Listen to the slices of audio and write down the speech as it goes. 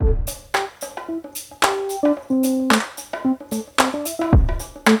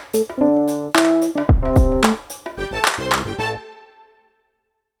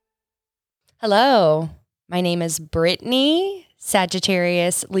Hello, my name is Brittany,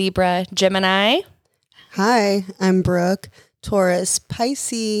 Sagittarius, Libra, Gemini. Hi, I'm Brooke, Taurus,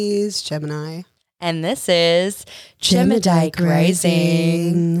 Pisces, Gemini. And this is Gemini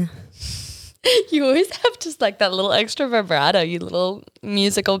Rising. You always have just like that little extra vibrato, you little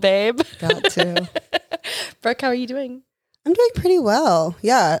musical babe. Got to. Brooke, how are you doing? I'm doing pretty well.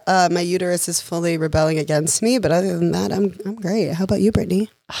 Yeah, my uterus is fully rebelling against me, but other than that, I'm great. How about you, Brittany?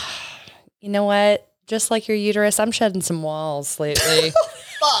 You know what? Just like your uterus, I'm shedding some walls lately.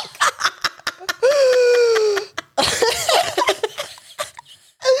 Fuck.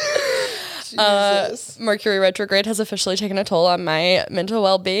 Jesus. Mercury retrograde has officially taken a toll on my mental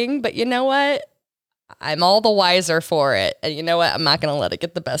well-being, but you know what? I'm all the wiser for it. And you know what? I'm not going to let it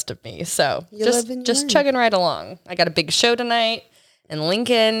get the best of me. So just chugging right along. I got a big show tonight in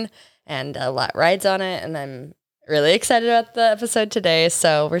Lincoln and a lot rides on it. And I'm really excited about the episode today.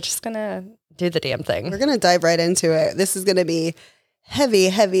 So we're just going to do the damn thing. We're going to dive right into it. This is going to be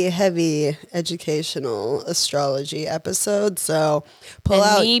heavy educational astrology episode. So pull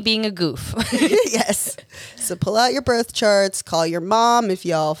out me being a goof. Yes. So pull out your birth charts, call your mom if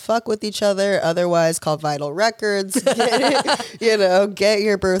y'all fuck with each other. Otherwise, call Vital Records. Get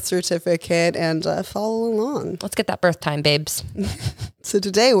your birth certificate and follow along. Let's get that birth time, babes. So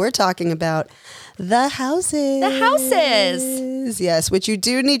today we're talking about the houses. The houses. Yes, which you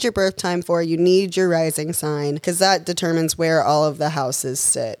do need your birth time for. You need your rising sign because that determines where all of the houses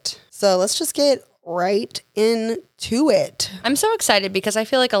sit. So let's just get right into it. I'm so excited because I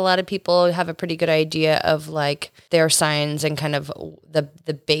feel like a lot of people have a pretty good idea of like their signs and kind of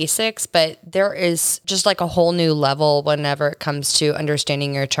the basics, but there is just like a whole new level whenever it comes to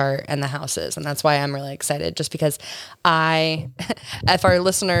understanding your chart and the houses. And that's why I'm really excited, just because if our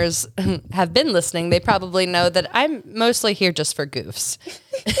listeners have been listening, they probably know that I'm mostly here just for goofs.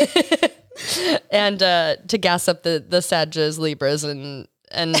 And to gas up the Sages, Libras, and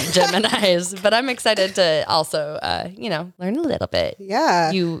Geminis, but I'm excited to also, learn a little bit. Yeah.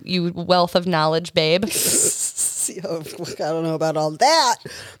 You wealth of knowledge, babe. I don't know about all that,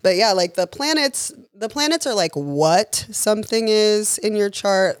 but yeah, like the planets are like what something is in your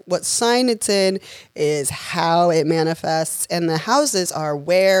chart, what sign it's in is how it manifests, and the houses are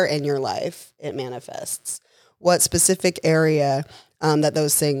where in your life it manifests, what specific area that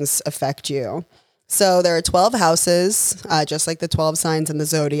those things affect you. So there are 12 houses, just like the 12 signs in the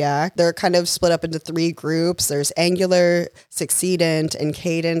zodiac. They're kind of split up into three groups. There's angular, succedent, and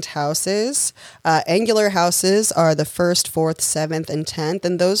cadent houses. Angular houses are the 1st, 4th, 7th, and 10th,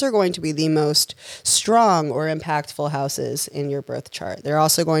 and those are going to be the most strong or impactful houses in your birth chart. They're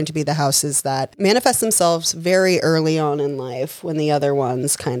also going to be the houses that manifest themselves very early on in life when the other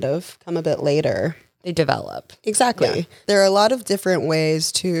ones kind of come a bit later. They develop. Exactly. Yeah. There are a lot of different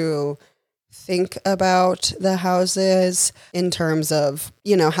ways to think about the houses in terms of,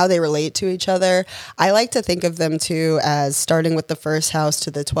 how they relate to each other. I like to think of them too as starting with the first house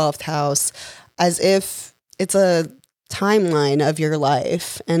to the 12th house as if it's a timeline of your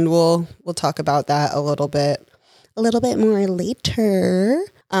life. And we'll talk about that a little bit more later.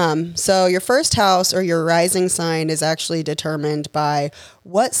 So your first house or your rising sign is actually determined by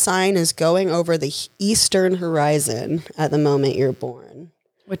what sign is going over the eastern horizon at the moment you're born.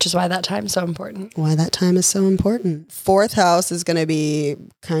 Which is why that time's so important. Why that time is so important. 4th house is going to be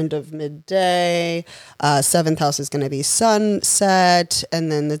kind of midday. 7th house is going to be sunset. And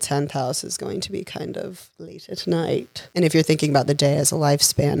then the 10th house is going to be kind of late at night. And if you're thinking about the day as a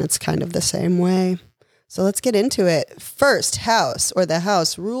lifespan, it's kind of the same way. So let's get into it. First house, or the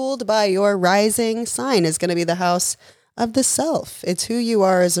house ruled by your rising sign, is going to be the house of the self. It's who you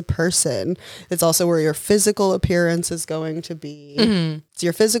are as a person. It's also where your physical appearance is going to be. Mm-hmm. It's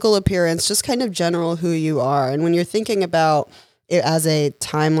your physical appearance, just kind of general who you are. And when you're thinking about it as a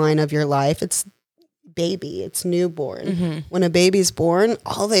timeline of your life, it's baby, it's newborn. Mm-hmm. When a baby's born,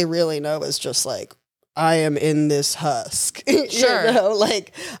 all they really know is just like, I am in this husk. Sure.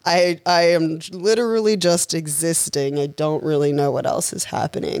 Like I am literally just existing. I don't really know what else is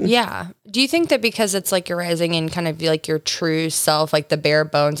happening. Yeah. Do you think that because it's like you're rising in kind of like your true self, like the bare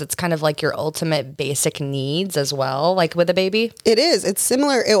bones, it's kind of like your ultimate basic needs as well, like with a baby? It is. It's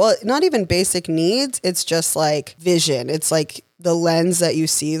similar. Not even basic needs. It's just like vision. It's like the lens that you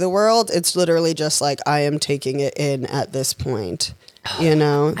see the world. It's literally just like, I am taking it in at this point.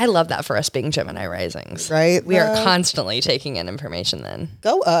 I love that for us being Gemini risings. Right? We are constantly taking in information then.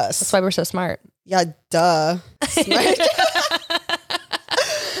 Go us. That's why we're so smart. Yeah, duh. Smart.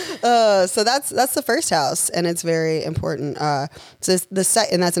 So that's the first house, and it's very important. So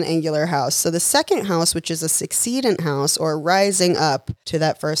and that's an angular house. So the second house, which is a succedent house or rising up to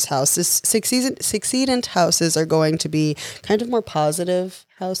that first house, this succedent houses are going to be kind of more positive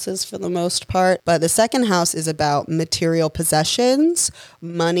houses for the most part. But the second house is about material possessions,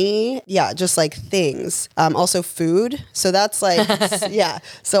 money, just like things. Also food. So that's like,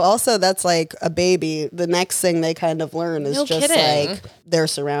 So also that's like a baby. The next thing they kind of learn is like their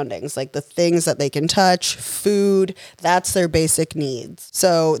surroundings, like the things that they can touch, food. That's their basic needs.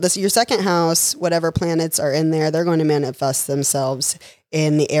 So your second house, whatever planets are in there, they're going to manifest themselves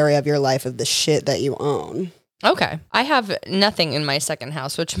in the area of your life of the shit that you own. Okay. I have nothing in my second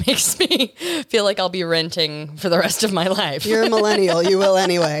house, which makes me feel like I'll be renting for the rest of my life. You're a millennial. You will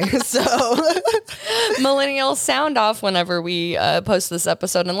anyway. So millennials, sound off whenever we post this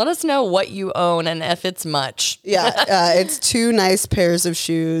episode and let us know what you own and if it's much. It's 2 nice pairs of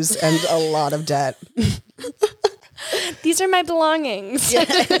shoes and a lot of debt. These are my belongings.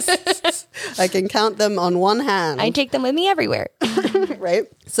 Yes. I can count them on one hand. I take them with me everywhere. Right?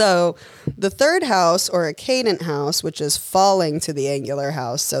 So the third house, or a cadent house, which is falling to the angular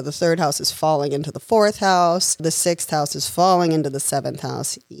house. So the third house is falling into the fourth house. The sixth house is falling into the seventh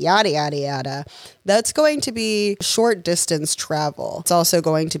house. Yada, yada, yada. That's going to be short distance travel. It's also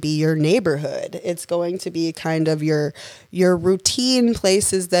going to be your neighborhood. It's going to be kind of your routine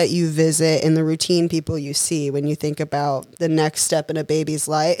places that you visit and the routine people you see when you think about the next step in a baby's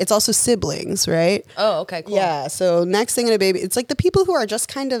life. It's also siblings, right? Oh, okay, cool. Yeah. So next thing in a baby, it's like the people who are just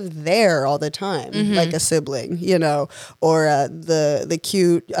kind of there all the time, like a sibling, or the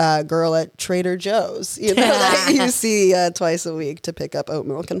cute girl at Trader Joe's, that you see twice a week to pick up oat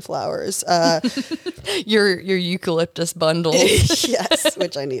milk and flowers. Your eucalyptus bundles. Yes,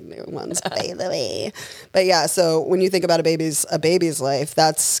 which I need new ones, by the way. But yeah, so when you think about a baby's life,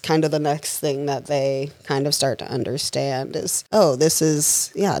 that's kind of the next thing that they kind of start to understand is, these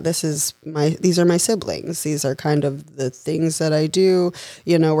are my siblings. These are kind of the things that I do.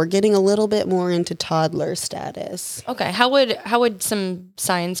 We're getting a little bit more into toddler status. Okay. How would some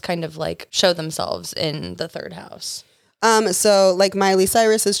signs kind of like show themselves in the third house? So like Miley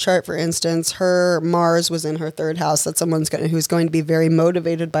Cyrus's chart, for instance, her Mars was in her third house. That's someone who's going to be very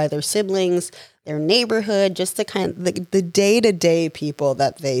motivated by their siblings, their neighborhood, just the day-to-day people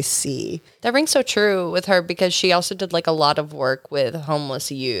that they see. That rings so true with her because she also did like a lot of work with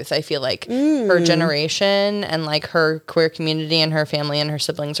homeless youth. I feel like her generation and like her queer community and her family and her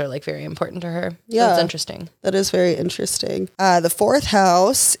siblings are like very important to her. Yeah. So that's interesting. That is very interesting. The fourth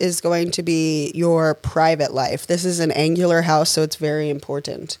house is going to be your private life. This is an angular house, so it's very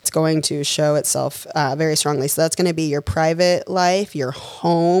important. It's going to show itself very strongly. So that's going to be your private life, your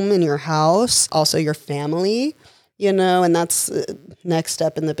home and your house. Also your family, and that's next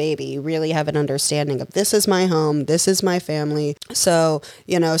step in the baby. You really have an understanding of this is my home, this is my family. So,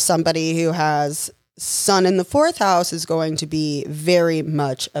 somebody who has sun in the fourth house is going to be very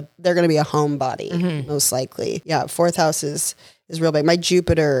much, they're going to be a homebody, most likely. Yeah, fourth house is real big. My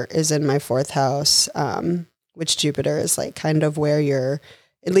Jupiter is in my fourth house, which Jupiter is like kind of where you're,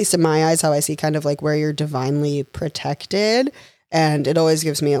 at least in my eyes, how I see kind of like where you're divinely protected. And it always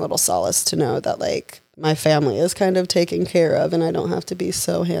gives me a little solace to know that like my family is kind of taken care of and I don't have to be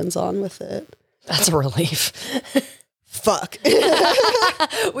so hands-on with it. That's a relief. Fuck.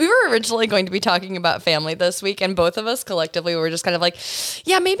 We were originally going to be talking about family this week, and both of us collectively were just kind of like,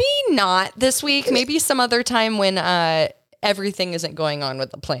 yeah, maybe not this week. Maybe some other time when everything isn't going on with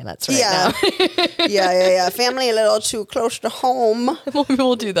the planets now. Yeah. Family a little too close to home.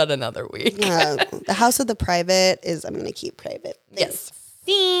 We'll do that another week. The house of the private is, I'm going to keep private. Yes.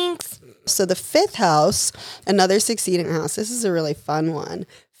 Thanks. So the fifth house, another succeeding house. This is a really fun one.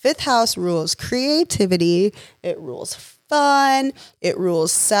 Fifth house rules creativity. It rules fun. It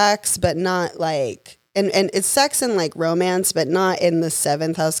rules sex, but not like, and it's sex and like romance, but not in the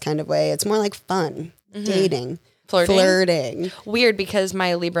seventh house kind of way. It's more like fun, dating. Flirting. Weird because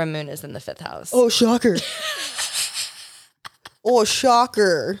my Libra moon is in the fifth house. Oh, shocker. Oh,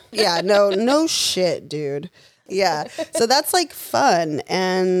 shocker. Yeah, no shit, dude. Yeah. So that's like fun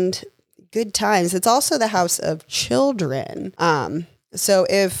and good times. It's also the house of children. So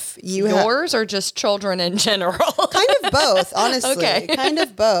if you yours or just children in general? Kind of both, honestly. Okay. Kind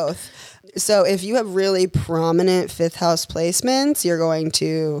of both. So if you have really prominent fifth house placements, you're going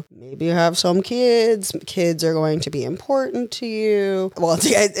to maybe have some kids. Kids are going to be important to you. Well,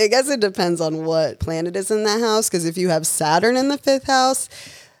 I guess it depends on what planet is in that house. Because if you have Saturn in the fifth house,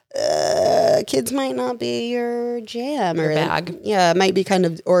 kids might not be your jam. Your bag. Yeah, it might be kind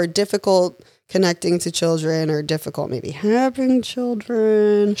of, or difficult connecting to children or difficult maybe having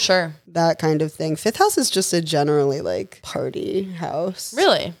children. Sure. That kind of thing. Fifth house is just a generally like party house.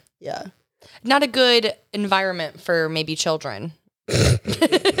 Really? Yeah. Not a good environment for maybe children.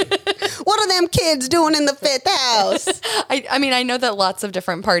 What are them kids doing in the fifth house? I mean, I know that lots of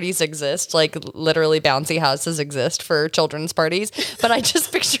different parties exist, like literally bouncy houses exist for children's parties, but I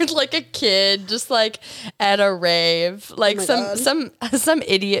just pictured like a kid just like at a rave, like some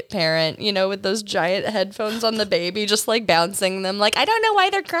idiot parent, you know, with those giant headphones on the baby, just like bouncing them. Like, I don't know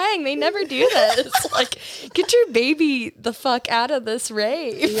why they're crying. They never do this. Like, get your baby the fuck out of this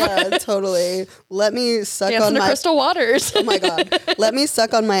rave. Yeah, totally. Let me suck Dance on in the my crystal waters. Oh my God. Let me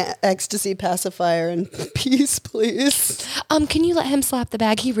suck on my ecstasy pacifier in peace, please. Can you let him slap the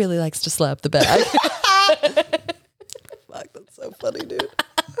bag? He really likes to slap the bag. Fuck, that's so funny, dude.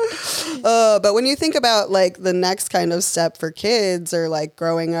 But when you think about like the next kind of step for kids or like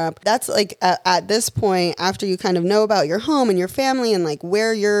growing up, that's like at this point, after you kind of know about your home and your family and like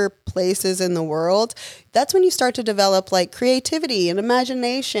where your place is in the world, that's when you start to develop like creativity and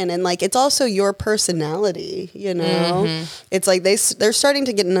imagination. And like, it's also your personality, you know, It's like they're starting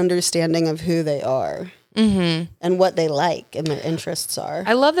to get an understanding of who they are. And what they like and their interests are.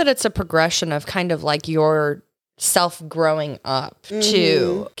 I love that it's a progression of kind of like your self growing up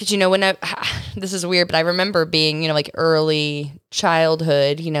too. Because, you know, this is weird, but I remember being, you know, like early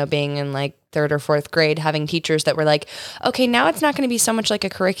childhood, you know, being in like third or fourth grade, having teachers that were like, okay, now it's not going to be so much like a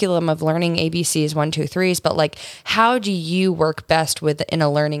curriculum of learning ABCs, 1, 2, 3s, but like, how do you work best in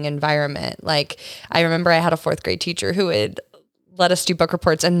a learning environment? Like, I remember I had a fourth grade teacher who would let us do book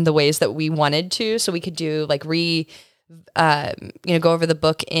reports in the ways that we wanted to. So we could do like go over the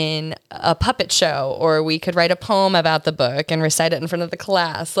book in a puppet show, or we could write a poem about the book and recite it in front of the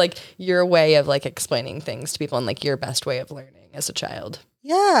class. Like your way of like explaining things to people and like your best way of learning as a child.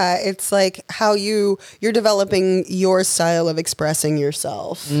 Yeah, it's like how you're developing your style of expressing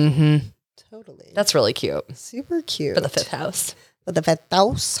yourself. Totally. That's really cute. Super cute. For the fifth house. For the fifth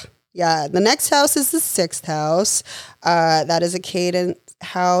house. Yeah. The next house is the sixth house. That is a cadence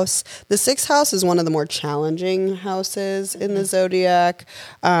house. The sixth house is one of the more challenging houses in the zodiac.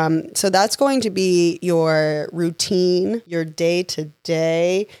 So that's going to be your routine, your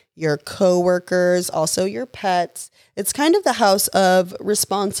day-to-day, your coworkers, also your pets. It's kind of the house of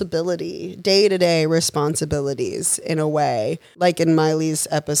responsibility, day-to-day responsibilities in a way. Like in Miley's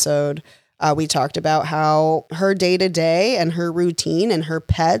episode, we talked about how her day-to-day and her routine and her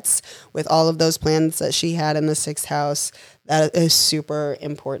pets with all of those plans that she had in the sixth house, that is super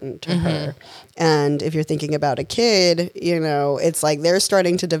important to her. And if you're thinking about a kid, you know, it's like they're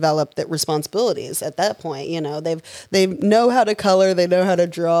starting to develop the responsibilities at that point. You know, they know how to color, they know how to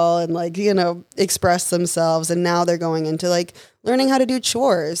draw and like, you know, express themselves. And now they're going into like learning how to do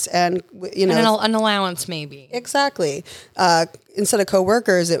chores and, you know, and an allowance maybe. Exactly. Instead of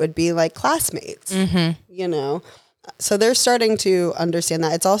coworkers, it would be like classmates, you know. So they're starting to understand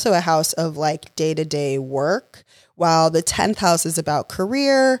that. It's also a house of like day-to-day work. While the 10th house is about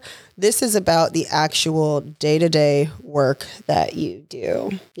career, this is about the actual day-to-day work that you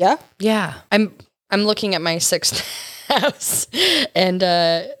do. Yeah? Yeah. I'm looking at my sixth house, and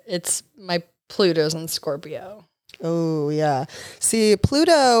it's my Pluto's in Scorpio. Oh, yeah. See,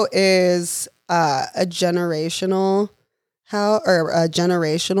 Pluto is a generational a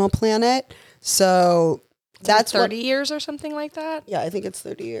generational planet. So that's 30 years or something like that? Yeah, I think it's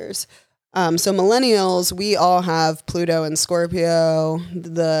 30 years. So millennials, we all have Pluto in Scorpio.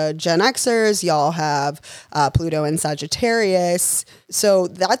 The Gen Xers, y'all have Pluto in Sagittarius. So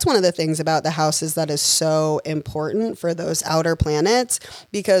that's one of the things about the houses that is so important for those outer planets.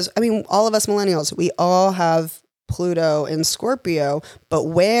 Because, I mean, all of us millennials, we all have Pluto in Scorpio. But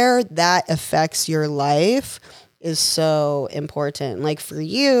where that affects your life is so important. Like for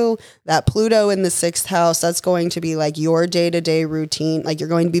you, that Pluto in the sixth house, that's going to be like your day-to-day routine. Like you're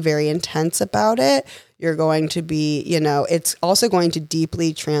going to be very intense about it. You're going to be, you know, it's also going to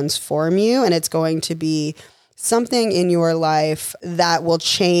deeply transform you, and it's going to be something in your life that will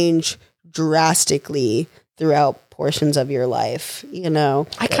change drastically throughout portions of your life, you know.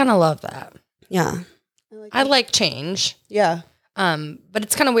 I kind of love that. Yeah. I like change. Yeah. But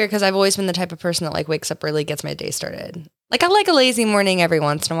it's kind of weird because I've always been the type of person that like wakes up early, gets my day started. Like I like a lazy morning every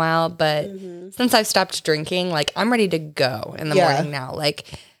once in a while, but since I've stopped drinking, like I'm ready to go in the morning now. Like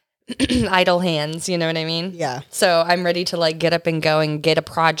idle hands, you know what I mean? Yeah. So I'm ready to like get up and go and get a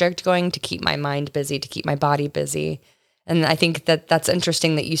project going to keep my mind busy, to keep my body busy. And I think that that's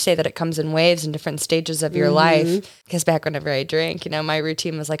interesting that you say that it comes in waves in different stages of your life. Because back whenever I drank, you know, my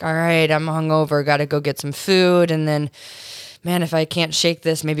routine was like, all right, I'm hungover, got to go get some food. And then man, if I can't shake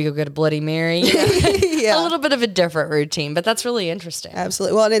this, maybe go get a Bloody Mary. You know? Yeah. A little bit of a different routine, but that's really interesting.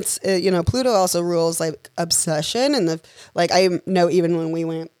 Absolutely. Well, and it's, Pluto also rules like obsession. And I know even when we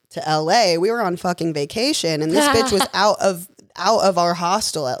went to LA, we were on fucking vacation and this bitch was out of our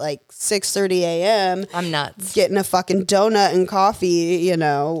hostel at like 6:30 a.m. I'm nuts. Getting a fucking donut and coffee,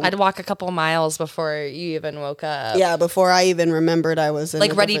 I'd walk a couple miles before you even woke up. Yeah, before I even remembered I was in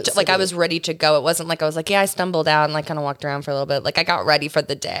like a ready different to, like I city. was ready to go. It wasn't like I was like, yeah, I stumbled out and like kind of walked around for a little bit. Like I got ready for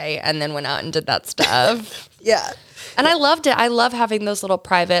the day and then went out and did that stuff. Yeah. And I loved it. I love having those little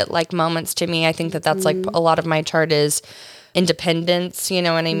private like moments to me. I think that that's like a lot of my chart is independence, you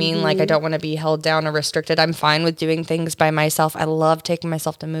know what I mean? Like I don't want to be held down or restricted. I'm fine with doing things by myself. I love taking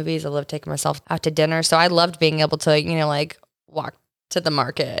myself to movies. I love taking myself out to dinner. So I loved being able to, like walk to the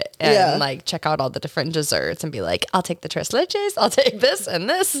market and like check out all the different desserts and be like, I'll take the tres leches, I'll take this and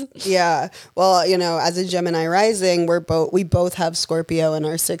this. Yeah. Well, as a Gemini rising, we both have Scorpio in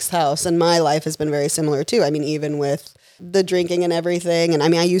our 6th house, and my life has been very similar too. I mean, even with the drinking and everything. And I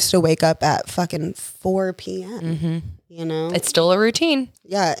mean, I used to wake up at fucking 4 p.m. Mm-hmm. It's still a routine.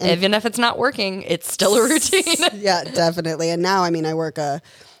 Yeah. Even if it's not working, it's still a routine. Yeah, definitely. And now, I mean, I work a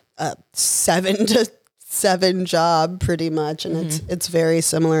 7 to 7 job pretty much. And it's very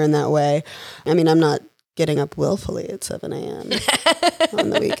similar in that way. I mean, I'm not getting up willfully at 7 a.m. on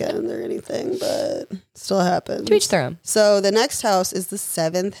the weekend or anything, but it still happens. To each their own. So the next house is the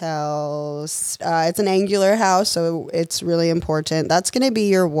 7th house. It's an angular house, so it's really important. That's going to be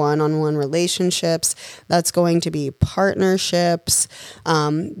your one-on-one relationships. That's going to be partnerships.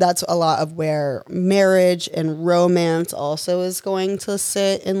 That's a lot of where marriage and romance also is going to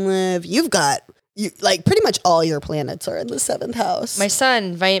sit and live. Pretty much all your planets are in the 7th house. My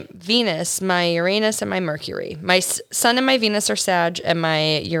sun, my Venus, my Uranus, and my Mercury. My sun and my Venus are Sag, and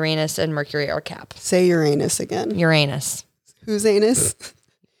my Uranus and Mercury are Cap. Say Uranus again. Uranus. Who's anus?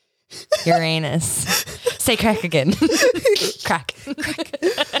 Uranus. Say crack again. Crack.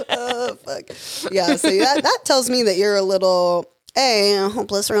 Oh, fuck. Yeah, so that tells me that you're a little... a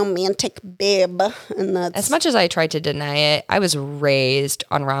hopeless romantic babe. And that's as much as I tried to deny it, I was raised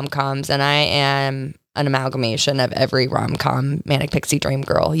on rom-coms, and I am an amalgamation of every rom-com manic pixie dream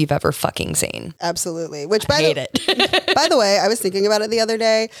girl you've ever fucking seen. Absolutely. Which I hate it. By the way, I was thinking about it the other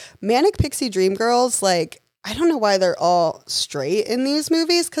day. Manic pixie dream girls, I don't know why they're all straight in these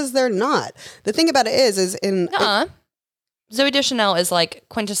movies, because they're not. The thing about it is in... Zooey Deschanel is like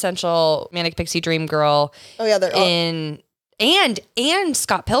quintessential manic pixie dream girl. Oh yeah, they're all... And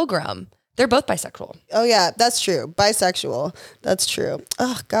Scott Pilgrim. They're both bisexual. Oh yeah, that's true. Bisexual. That's true.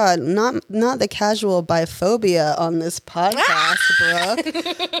 Oh God, not the casual biphobia on this podcast,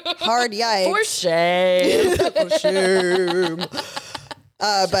 Brooke. Hard yikes. For shame. For shame.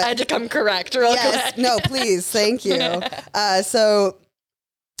 But I had to come correct real quick. No, please. Thank you. But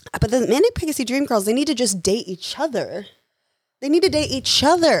the manic pixie dream girls, they need to just date each other. They need to date each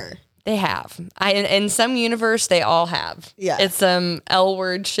other. They have. In some universe, they all have. Yeah. It's some L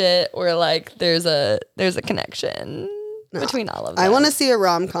word shit where like there's a connection between all of them. I want to see a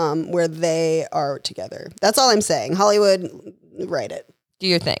rom-com where they are together. That's all I'm saying. Hollywood, write it. Do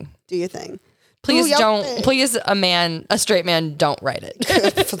your thing. Do your thing. Please Do your don't. thing. Please, a straight man, don't write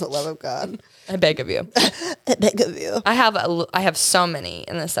it. For the love of God. I beg of you. I beg of you. I have so many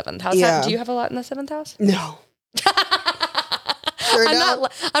in the 7th house. Yeah. Do you have a lot in the 7th house? No. Sure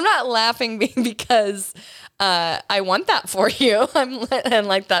I'm not laughing because I want that for you. And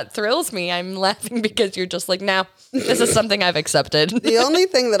like that thrills me. I'm laughing because you're just like, no, this is something I've accepted. The only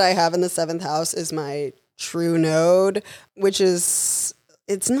thing that I have in the 7th house is my true node, which is,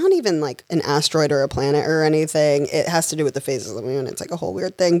 it's not even like an asteroid or a planet or anything. It has to do with the phases of the moon. It's like a whole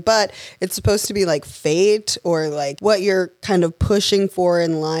weird thing, but it's supposed to be like fate or like what you're kind of pushing for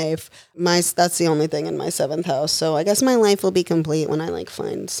in life. That's the only thing in my 7th house. So I guess my life will be complete when I like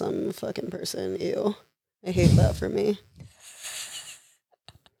find some fucking person. Ew. I hate that for me.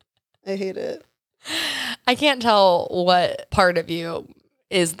 I hate it. I can't tell what part of you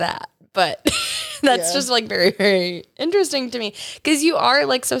is that, but that's just like very, very interesting to me because you are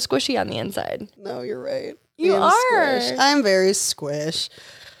like so squishy on the inside. No, you're right. You are. Squish. I'm very squish.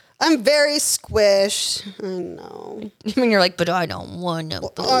 I'm very squish. I know. I mean, you're like, but I don't wanna.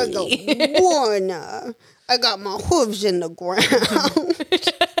 I don't wanna. I got my hooves in the ground.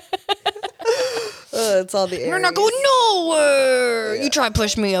 It's all the Aries. You're not going nowhere. Yeah. You try to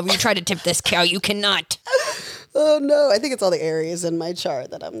push me over. You try to tip this cow. You cannot. Oh no, I think it's all the Aries in my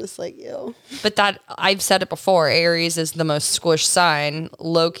chart that I'm just like, yo. But that, I've said it before, Aries is the most squish sign,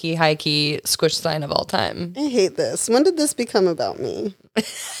 low-key, high-key squish sign of all time. I hate this. When did this become about me? I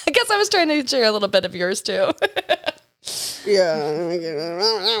guess I was trying to share a little bit of yours too. Yeah.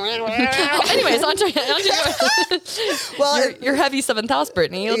 Anyways, on to Well, your heavy seventh house,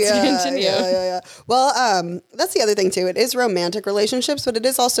 Brittany. Let's continue. Yeah. Well, that's the other thing too. It is romantic relationships, but it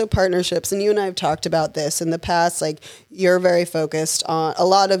is also partnerships. And you and I have talked about this in the past. Like you're very focused on a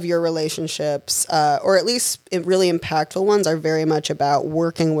lot of your relationships, or at least really impactful ones are very much about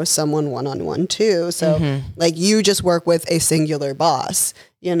working with someone one-on-one too. So like you just work with a singular boss.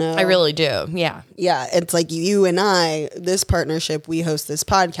 You know, I really do. Yeah. Yeah. It's like you and I, this partnership, we host this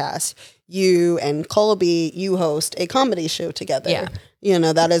podcast. You and Colby, you host a comedy show together. Yeah. You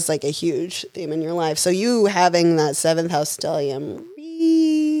know, that is like a huge theme in your life. So you having that seventh house stellium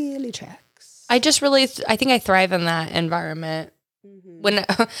really tracks. I just really, I think I thrive in that environment. When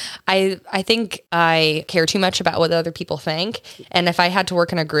I think I care too much about what other people think. And if I had to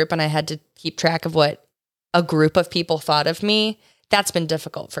work in a group and I had to keep track of what a group of people thought of me, that's been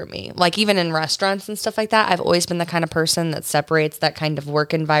difficult for me. Like even in restaurants and stuff like that, I've always been the kind of person that separates that kind of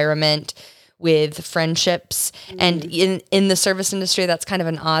work environment with friendships. And in the service industry, that's kind of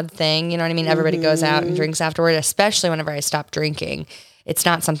an odd thing. You know what I mean? Everybody goes out and drinks afterward, especially whenever I stop drinking. It's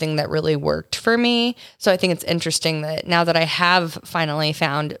not something that really worked for me. So I think it's interesting that now that I have finally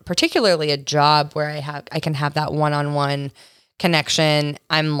found particularly a job where I can have that one-on-one connection,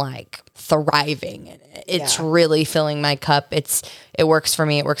 I'm like thriving in it. It's really filling my cup. It works for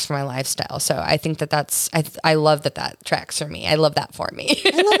me. It works for my lifestyle. So I think I love that tracks for me. I love that for me.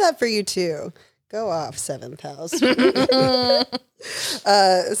 I love that for you too. Go off, seventh house. So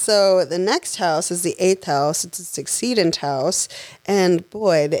the next house is the eighth house. It's a succeedant house. And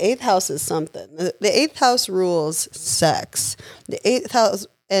boy, the eighth house is something. The eighth house rules sex. The eighth house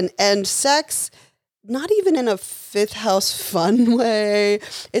and sex, not even in a fifth house fun way.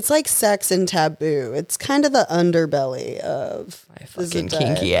 It's like sex and taboo. It's kind of the underbelly of my fucking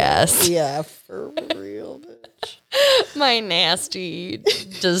kinky ass. Yeah, for real, bitch. My nasty,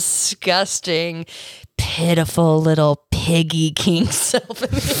 disgusting, pitiful little piggy kink self.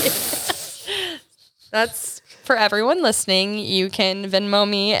 That's for everyone listening. You can Venmo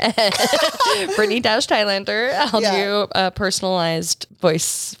me at Brittany-Thailander. I'll do personalized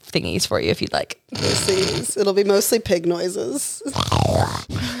voice thingies for you if you'd like. Please. It'll be mostly pig noises.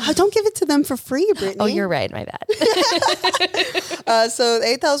 Don't give it to them for free, Brittany. Oh, you're right. My bad. So the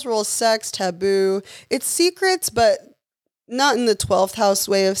eighth house rules sex, taboo. It's secrets, but not in the 12th house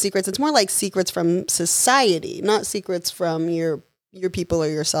way of secrets. It's more like secrets from society, not secrets from your people or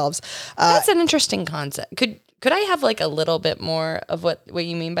yourselves. That's an interesting concept. Could I have like a little bit more of what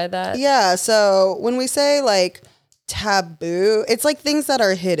you mean by that? Yeah. So when we say like taboo, it's like things that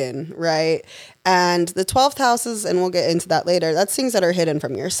are hidden, right? And the 12th houses, and we'll get into that later, that's things that are hidden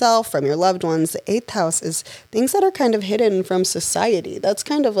from yourself, from your loved ones. The 8th house is things that are kind of hidden from society. That's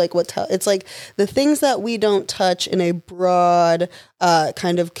kind of like it's like the things that we don't touch in a broad,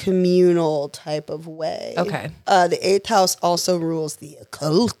 kind of communal type of way. Okay. The 8th house also rules the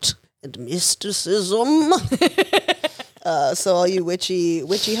occult and mysticism. So all you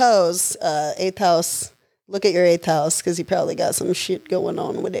witchy hoes, 8th house, look at your 8th house because you probably got some shit going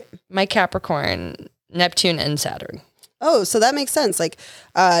on with it. My Capricorn, Neptune, and Saturn. Oh, so that makes sense. Like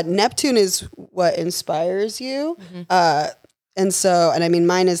Neptune is what inspires you. Mm-hmm. And I mean,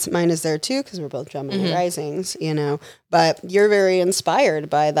 mine is there too because we're both Gemini risings, you know. But you're very inspired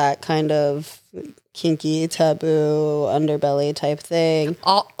by that kind of kinky, taboo, underbelly type thing.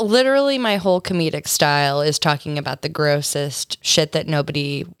 Literally, my whole comedic style is talking about the grossest shit that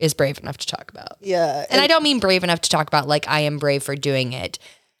nobody is brave enough to talk about. Yeah. And I don't mean brave enough to talk about like I am brave for doing it.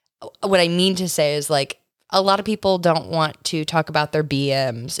 What I mean to say is like a lot of people don't want to talk about their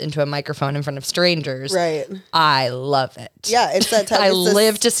BMs into a microphone in front of strangers. Right. I love it. Yeah, it's that I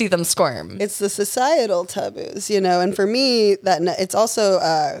live to see them squirm. It's the societal taboos, you know. And for me, it's also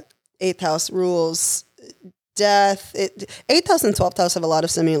 8th house rules death. 8th house and 12th house have a lot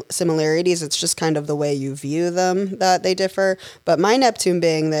of similarities. It's just kind of the way you view them that they differ. But my Neptune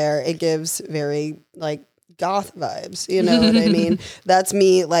being there, it gives very like goth vibes, you know what I mean? That's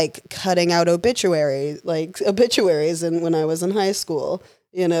me like cutting out obituaries and when I was in high school,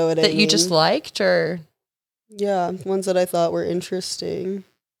 you know what I mean? That you just liked, or yeah, ones that I thought were interesting.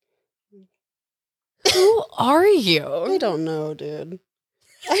 Who are you? I don't know, dude.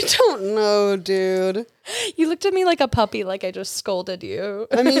 You looked at me like a puppy, like I just scolded you.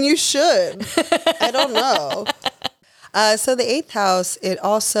 I mean, you should. I don't know. So the 8th house, it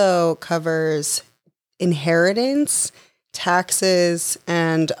also covers inheritance, taxes,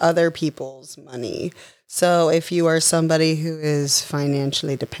 and other people's money. So if you are somebody who is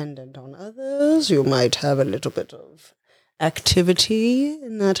financially dependent on others, you might have a little bit of activity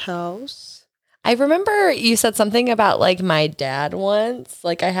in that house. I remember you said something about like my dad once.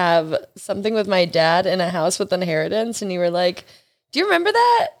 Like I have something with my dad in a house with inheritance, and you were like, "Do you remember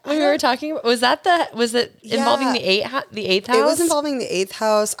that when we were talking? Was it involving the eighth house? It was involving the eighth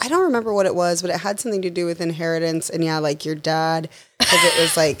house. I don't remember what it was, but it had something to do with inheritance. And yeah, like your dad, because it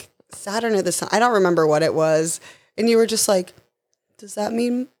was like Saturn or the Sun. I don't remember what it was. And you were just like, does that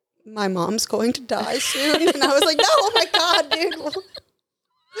mean my mom's going to die soon? And I was like, no, oh my God, dude.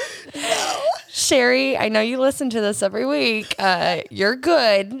 No. Sherry, I know you listen to this every week. You're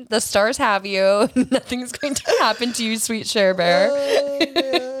good. The stars have you. Nothing's going to happen to you, sweet Cher Bear.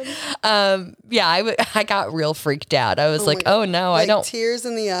 Oh, Yeah, I got real freaked out. I was like, oh no, like I don't. tears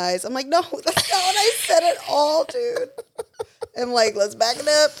in the eyes. I'm like, no, that's not what I said at all, dude. I'm like, let's back it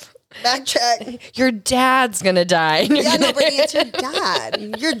up. Backtrack. Your dad's gonna die. Yeah, no, Brittany, it's your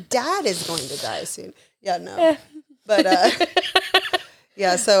dad. Your dad is going to die soon. Yeah, no. But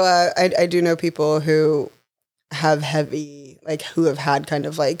yeah, so I do know people who have heavy, like who have had kind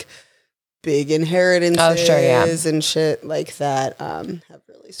of like big inheritances and shit like that, have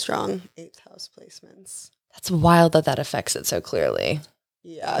really strong eighth house placements. That's wild that affects it so clearly.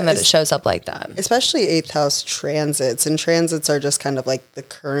 Yeah. And that it shows up like that. Especially eighth house transits. And transits are just kind of like the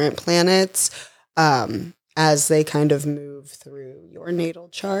current planets as they kind of move through your natal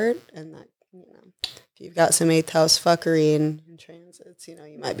chart. And that, you know, if you've got some eighth house fuckery in transits, you know,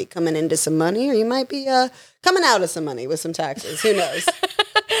 you might be coming into some money or you might be coming out of some money with some taxes. Who knows?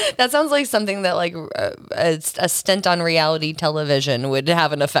 That sounds like something that like a stint on reality television would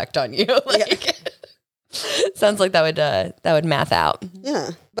have an effect on you. Like, yeah. Sounds like that would math out. Yeah,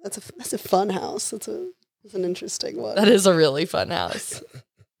 that's a fun house. That's an interesting one. That is a really fun house.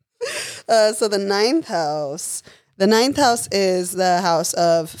 So the ninth house is the house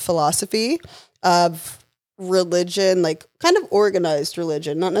of philosophy, of religion, like kind of organized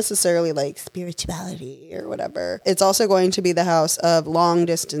religion, not necessarily like spirituality or whatever. It's also going to be the house of long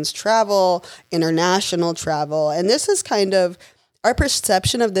distance travel, international travel, and this is kind of our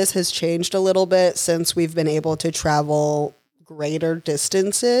perception of this has changed a little bit since we've been able to travel greater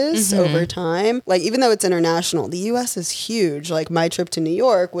distances over time. Like, even though it's international, the U.S. is huge. Like, my trip to New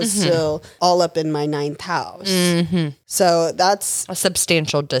York was still all up in my ninth house. So that's a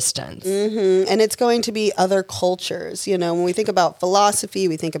substantial distance. And it's going to be other cultures. You know, when we think about philosophy,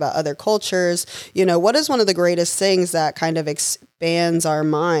 we think about other cultures. You know, what is one of the greatest things that kind of expands our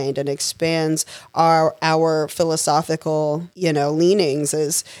mind and expands our philosophical, you know, leanings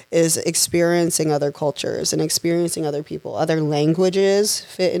is experiencing other cultures and experiencing other people. Other languages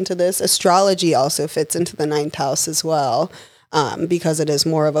fit into this. Astrology also fits into the ninth house as well, because it is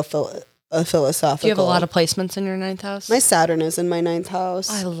more of a philosophical. Do you have a lot of placements in your ninth house? My Saturn is in my ninth house.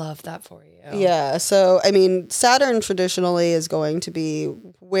 I love that for you. Yeah. So, I mean, Saturn traditionally is going to be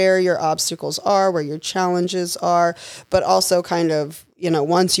where your obstacles are, where your challenges are, but also kind of, you know,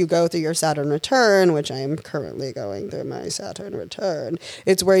 once you go through your Saturn return, which I am currently going through my Saturn return,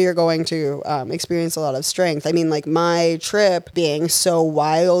 it's where you're going to experience a lot of strength. I mean, like my trip being so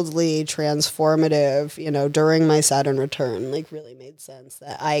wildly transformative, you know, during my Saturn return, like really made sense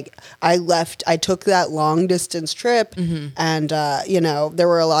that I took that long distance trip and, you know, there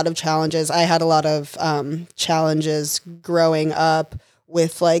were a lot of challenges. I had a lot of challenges growing up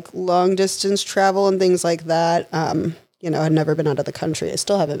with like long distance travel and things like that. You know, I'd never been out of the country. I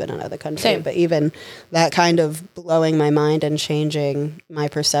still haven't been out of the country. Same. But even that kind of blowing my mind and changing my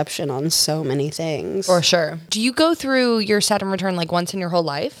perception on so many things. For sure. Do you go through your Saturn return like once in your whole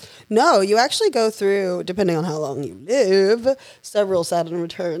life? No, you actually go through, depending on how long you live, several Saturn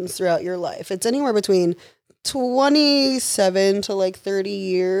returns throughout your life. It's anywhere between 27 to like 30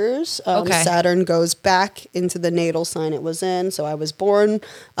 years. Okay. Saturn goes back into the natal sign it was in. So I was born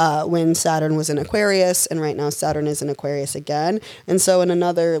when Saturn was in Aquarius, and right now Saturn is in Aquarius again. And so in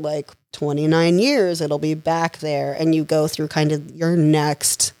another like 29 years, it'll be back there, and you go through kind of your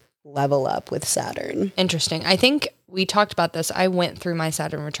next level up with Saturn. Interesting. I think we talked about this. I went through my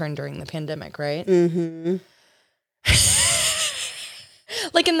Saturn return during the pandemic, right? Mm-hmm.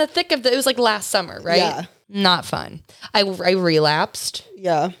 Like in the thick of it was like last summer, right? Yeah. Not fun. I relapsed.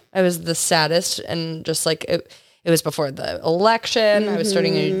 Yeah. I was the saddest, and just like it was before the election. I was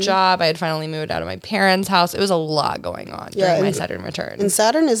starting a new job. I had finally moved out of my parents' house. It was a lot going on during my Saturn return. And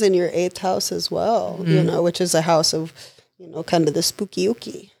Saturn is in your eighth house as well, you know, which is a house of, you know, kind of the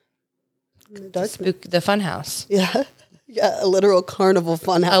spooky-ooky. The fun house. Yeah. Yeah, a literal carnival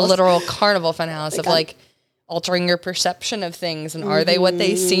fun house. A literal carnival fun house of like altering your perception of things, and are they what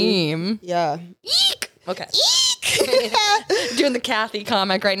they seem? Yeah. Eek! Okay. Eek! Doing the Kathy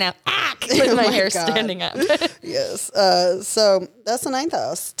comic right now. Ah! back with my my hair God. standing up. Yes. So that's the ninth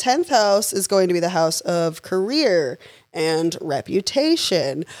house. 10th house is going to be the house of career and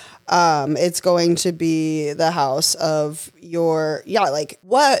reputation. It's going to be the house of your, like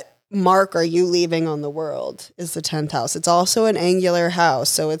what mark are you leaving on the world is the 10th house. It's also an angular house,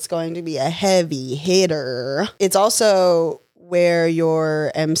 so it's going to be a heavy hitter. It's also where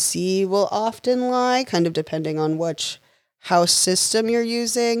your MC will often lie, kind of depending on which house system you're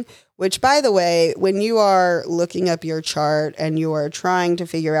using, which, by the way, when you are looking up your chart and you are trying to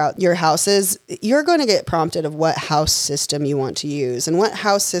figure out your houses, you're going to get prompted of what house system you want to use. And what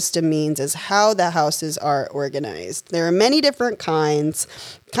house system means is how the houses are organized. There are many different kinds.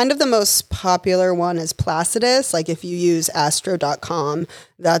 Kind of the most popular one is Placidus. Like if you use astro.com,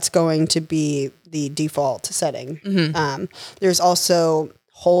 that's going to be the default setting. There's also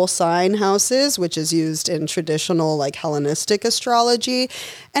whole sign houses, which is used in traditional like Hellenistic astrology.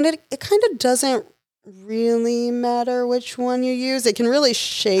 And it kind of doesn't really matter which one you use. It can really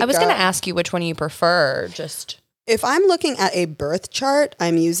shake I was going to up. ask you which one you prefer. Just If I'm looking at a birth chart,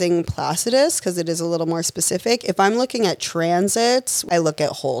 I'm using Placidus because it is a little more specific. If I'm looking at transits, I look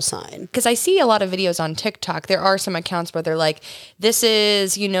at whole sign. because I see a lot of videos on TikTok. There are some accounts where they're like, this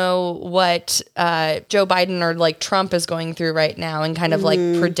is, what Joe Biden or like Trump is going through right now, and kind of like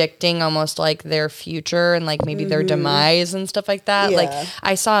predicting almost like their future and like maybe their demise and stuff like that. Yeah. Like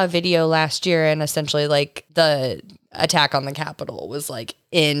I saw a video last year and essentially like the attack on the Capitol was like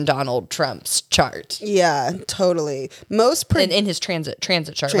in Donald Trump's chart. Yeah, totally. In his transit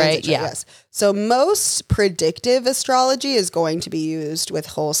chart, right? Yeah. Yes. So most predictive astrology is going to be used with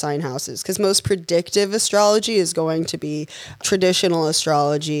whole sign houses because most predictive astrology is going to be traditional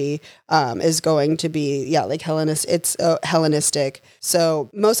astrology, is going to be, like It's Hellenistic. So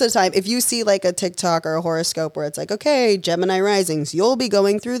most of the time, if you see like a TikTok or a horoscope where it's like, okay, Gemini risings, you'll be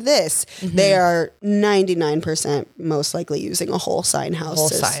going through this. They are 99% most likely using a whole sign house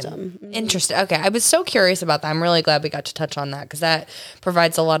system. Interesting. Okay. I was so curious about that. I'm really glad we got to touch on that because that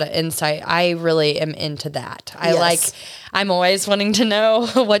provides a lot of insight. I really am into that. I'm always wanting to know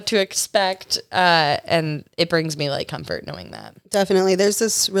what to expect. And it brings me like comfort knowing that. Definitely. There's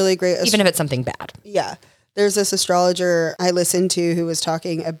this really great... Even if it's something bad. Yeah. There's this astrologer I listened to who was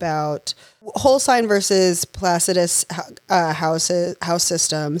talking about whole sign versus Placidus house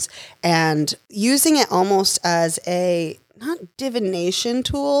systems and using it almost as a, not divination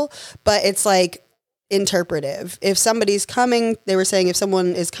tool, but it's like interpretive. If somebody's coming, they were saying if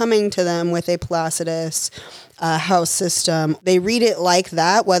someone is coming to them with a Placidus house system, they read it like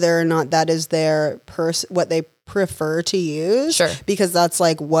that, whether or not that is their what they prefer to use. Sure. Because that's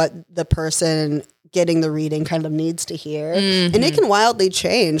like what the person getting the reading kind of needs to hear. And it can wildly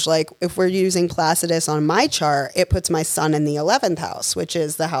change. Like if we're using Placidus on my chart, it puts my sun in the 11th house, which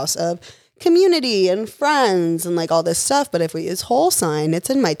is the house of community and friends and like all this stuff. But if we use whole sign, it's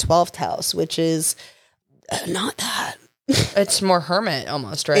in my 12th house, which is not that. It's more hermit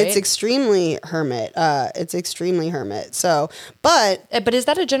almost, right? It's extremely hermit. So, but is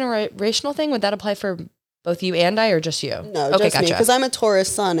that a generational thing? Would that apply for both you and I, or just you? No, okay, just gotcha. me, because I'm a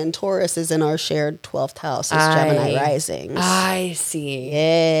Taurus sun, and Taurus is in our shared 12th house as Gemini risings. I see.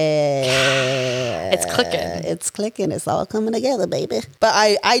 Yeah. It's clicking. It's clicking. It's all coming together, baby.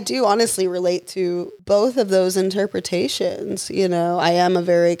 But I do honestly relate to both of those interpretations. I am a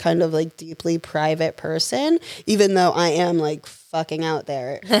very kind of like deeply private person, even though I am like fucking out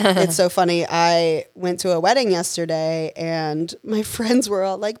there. It's so funny. I went to a wedding yesterday and my friends were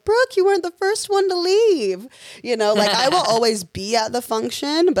all like, Brooke, you weren't the first one to leave. Like I will always be at the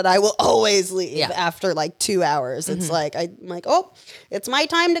function, but I will always leave after like 2 hours. It's like, I'm like, oh, it's my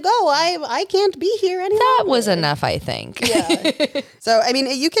time to go. I can't be here anymore. That was enough, I think. Yeah. So, I mean,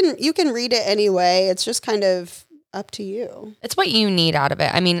 you can read it anyway. It's just kind of up to you. It's what you need out of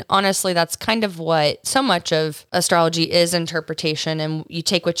it. I mean, honestly, that's kind of what so much of astrology is, interpretation, and you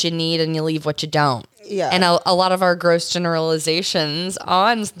take what you need and you leave what you don't. Yeah. And a lot of our gross generalizations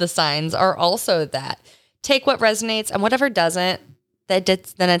on the signs are also that. Take what resonates, and whatever doesn't, then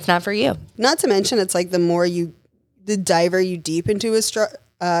it's not for you. Not to mention, it's like the diver you deep into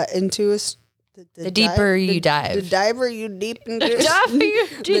The deeper you dive. The diver you deep into. The diver you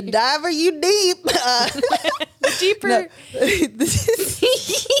deep. The diver you deep.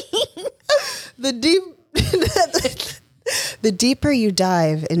 The deeper. The deeper you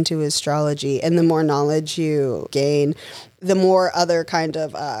dive into astrology and the more knowledge you gain, the more other kind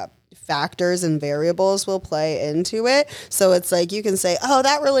of factors and variables will play into it. So it's like you can say, oh,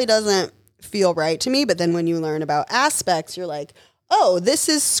 that really doesn't feel right to me. But then when you learn about aspects, you're like, oh, this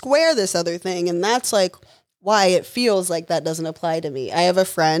is square this other thing. And that's like why it feels like that doesn't apply to me. I have a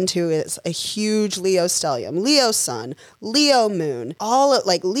friend who is a huge Leo stellium, Leo sun, Leo moon, all of,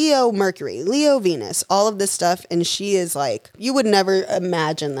 like Leo Mercury, Leo Venus, all of this stuff. And she is like, you would never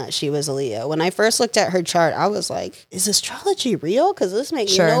imagine that she was a Leo. When I first looked at her chart, I was like, is astrology real? Because this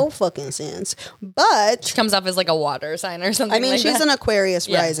makes no fucking sense. But she comes off as like a water sign or something. I mean, she's an Aquarius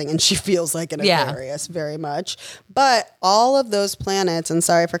rising and she feels like an Aquarius very much. But all of those planets, and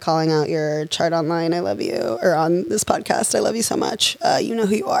sorry for calling out your chart online, I love you, or on this podcast, I love you so much. You know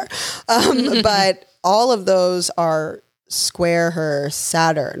who you are. But all of those are square her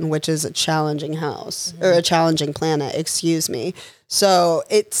Saturn, which is a challenging house or a challenging planet, excuse me. So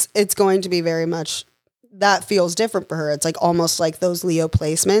it's going to be very much, that feels different for her. It's like almost like those Leo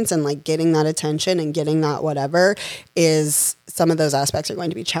placements and like getting that attention and getting that whatever is, some of those aspects are going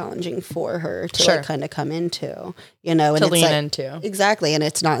to be challenging for her to like kind of come into, you know, and to lean like, into. Exactly. And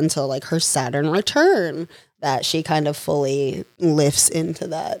it's not until like her Saturn return that she kind of fully lifts into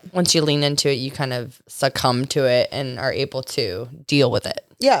that. Once you lean into it, you kind of succumb to it and are able to deal with it.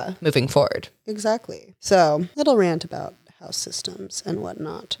 Yeah. Moving forward. Exactly. So little rant about house systems and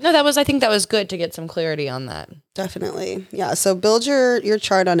whatnot. No, I think that was good to get some clarity on that. Definitely. Yeah. So build your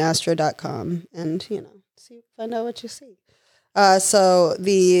chart on astro.com and, you know, find out what you see. So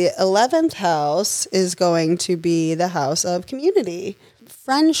the 11th house is going to be the house of community,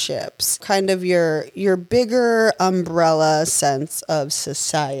 friendships, kind of your bigger umbrella sense of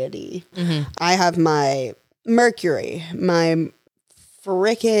society. I have my Mercury, my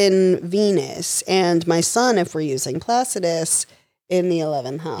frickin' Venus, and my sun, if we're using Placidus, in the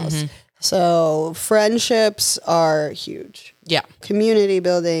 11th house. So friendships are huge. Yeah. Community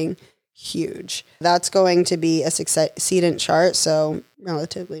building, huge. That's going to be a succedent chart, so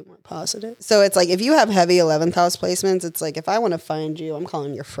relatively more positive. So it's like if you have heavy 11th house placements, it's like if I want to find you, I'm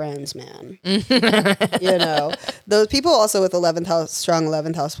calling your friends, man. You know, those people also with 11th house, strong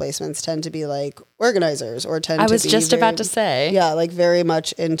 11th house placements tend to be like organizers or tend to be. I was just about to say. Yeah, like very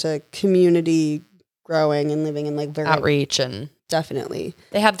much into community growing and living in like very outreach and. Definitely.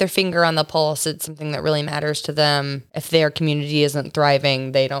 They have their finger on the pulse. It's something that really matters to them. If their community isn't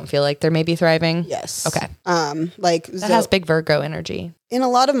thriving, they don't feel like they're maybe thriving. Yes. Okay. Like that has big Virgo energy. In a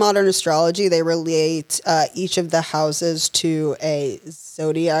lot of modern astrology, they relate each of the houses to a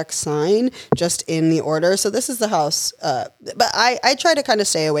zodiac sign just in the order. So this is the house. But I try to kind of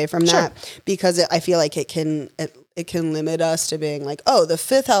stay away from that because I feel like it can limit us to being like, oh, the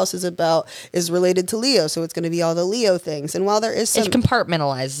 5th house is related to Leo, so it's going to be all the Leo things. And while there is some... It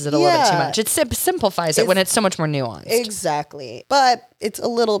compartmentalizes it a little bit too much. It simplifies it when it's so much more nuanced. Exactly. But it's a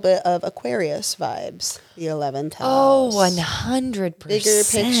little bit of Aquarius vibes, the 11th house. Oh, 100%. Bigger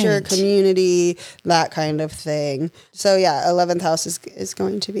picture, community, that kind of thing. So yeah, 11th house is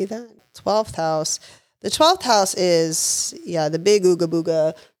going to be that. 12th house. The 12th house is, the big ooga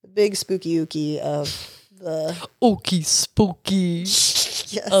booga, the big spooky ookie of... the ookie spooky,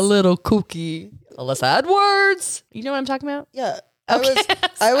 yes. A little kooky. Alyssa Edwards. You know what I'm talking about? Yeah.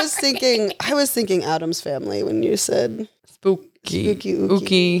 I was thinking Addams Family when you said spooky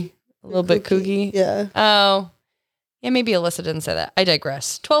ookie. A little bit kooky. Yeah. Oh. Yeah, maybe Alyssa didn't say that. I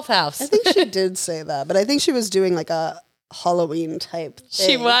digress. 12th house. I think she did say that, but I think she was doing like a Halloween type thing.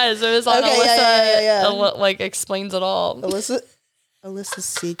 She was. It was on Alyssa. Yeah. Like explains it all. Alyssa's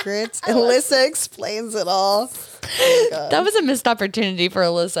secrets. Alyssa explains it all. Oh that was a missed opportunity for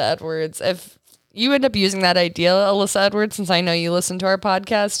Alyssa Edwards. If you end up using that idea, Alyssa Edwards, since I know you listen to our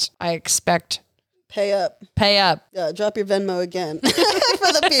podcast, I expect pay up. Yeah, drop your Venmo again for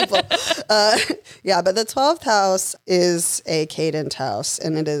the people. But the 12th house is a cadent house,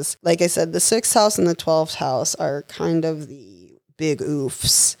 and it is, like I said, the 6th house and the 12th house are kind of the big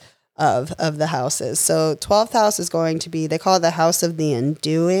oofs of the houses. So 12th house is going to be, they call it the house of the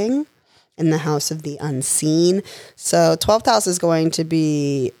undoing and the house of the unseen. So 12th house is going to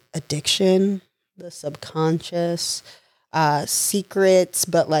be addiction, the subconscious, secrets,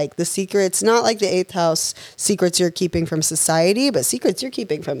 but like the secrets, not like the 8th house secrets you're keeping from society, but secrets you're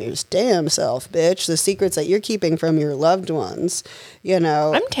keeping from your damn self, bitch. The secrets that you're keeping from your loved ones, you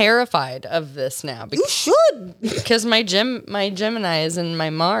know. I'm terrified of this now. You should. Because my Gemini is in my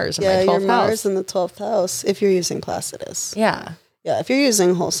Mars in my 12th your house. Mars in the 12th house if you're using Placidus. Yeah. Yeah, if you're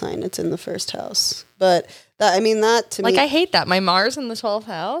using whole sign, it's in the 1st house. But that to me, I hate that. My Mars in the 12th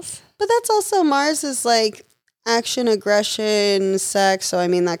house. But that's also, Mars is like action, aggression, sex. So,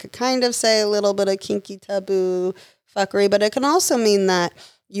 that could kind of say a little bit of kinky, taboo, fuckery. But it can also mean that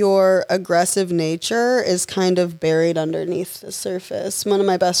your aggressive nature is kind of buried underneath the surface. One of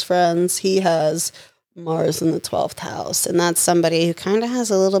my best friends, he has Mars in the 12th house. And that's somebody who kind of has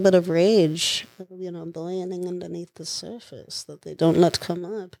a little bit of rage, boiling underneath the surface that they don't let come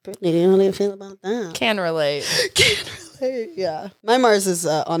up. Brittany, how do you feel about that? Can relate. Yeah. My Mars is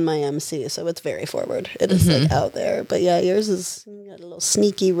on my MC, so it's very forward. It is like out there. But yeah, yours is, you got a little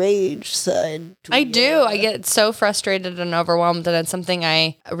sneaky rage side. I do. I get so frustrated and overwhelmed, and it's something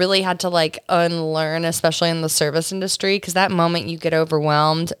I really had to like unlearn, especially in the service industry, because that moment you get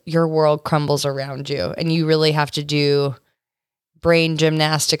overwhelmed, your world crumbles around you, and you really have to do brain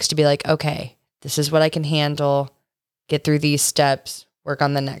gymnastics to be like, okay, this is what I can handle, get through these steps, work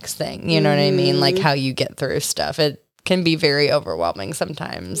on the next thing. You know what I mean? Like how you get through stuff. It can be very overwhelming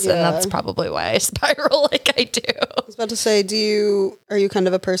sometimes. Yeah. And that's probably why I spiral like I do. I was about to say, are you kind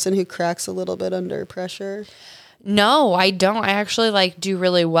of a person who cracks a little bit under pressure? No, I don't. I actually like do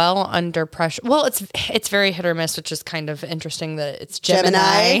really well under pressure. Well, it's very hit or miss, which is kind of interesting that it's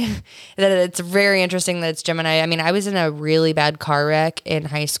Gemini. That it's very interesting that it's Gemini. I mean, I was in a really bad car wreck in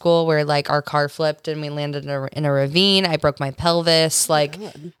high school where like our car flipped and we landed in a ravine. I broke my pelvis. Like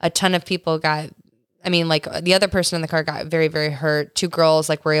a ton of people got, I mean, like the other person in the car got very, very hurt. 2 girls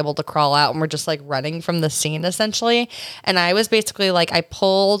like were able to crawl out and were just like running from the scene essentially. And I was basically like, I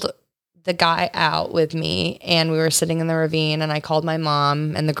pulled the guy out with me and we were sitting in the ravine and I called my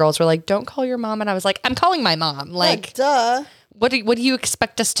mom and the girls were like, don't call your mom. And I was like, I'm calling my mom. Like, duh. What do you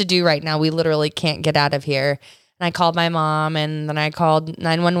expect us to do right now? We literally can't get out of here. And I called my mom and then I called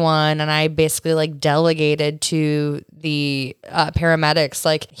 911 and I basically like delegated to the paramedics,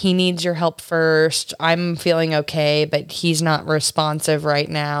 like, he needs your help first. I'm feeling okay, but he's not responsive right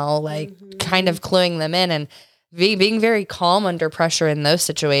now. Like kind of cluing them in and being very calm under pressure in those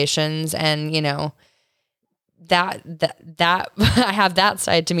situations. And, you know, that I have that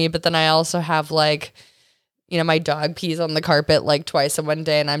side to me, but then I also have like, you know, my dog pees on the carpet like twice in one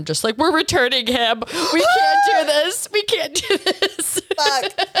day and I'm just like, we're returning him. We can't do this. We can't do this.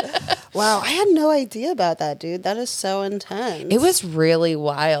 Fuck. Wow. I had no idea about that, dude. That is so intense. It was really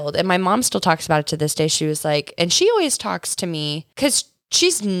wild. And my mom still talks about it to this day. She was like, and she always talks to me because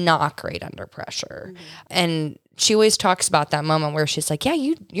she's not great under pressure. And she always talks about that moment where she's like, yeah,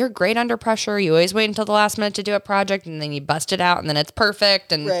 you're great under pressure. You always wait until the last minute to do a project and then you bust it out and then it's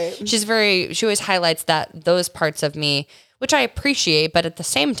perfect. And she always highlights those parts of me, which I appreciate. But at the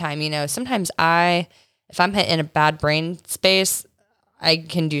same time, you know, sometimes if I'm in a bad brain space, I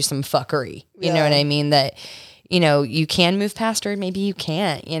can do some fuckery. You know what I mean? That, you know, you can move past or maybe you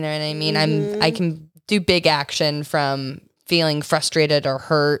can't, you know what I mean? I can do big action from feeling frustrated or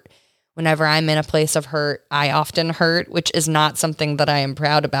hurt. Whenever I'm in a place of hurt, I often hurt, which is not something that I am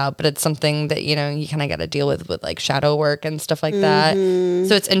proud about, but it's something that, you know, you kind of got to deal with like shadow work and stuff like that.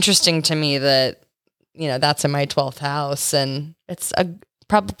 So it's interesting to me that, you know, that's in my 12th house and it's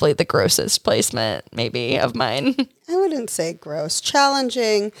probably the grossest placement maybe of mine. I wouldn't say gross,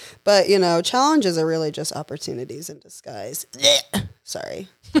 challenging, but you know, challenges are really just opportunities in disguise. Sorry.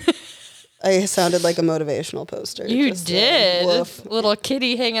 I sounded like a motivational poster. You did. Little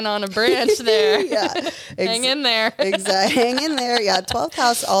kitty hanging on a branch there. Yeah. Hang in there. Exactly. Hang in there. Yeah. 12th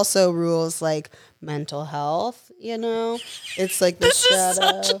house also rules like mental health, you know? It's like the shadow.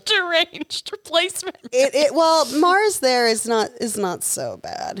 Is such a deranged replacement. Well, Mars there is not so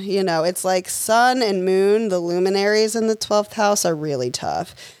bad. You know, it's like sun and moon, the luminaries in the 12th house are really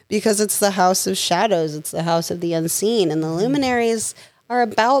tough because it's the house of shadows. It's the house of the unseen. And the luminaries are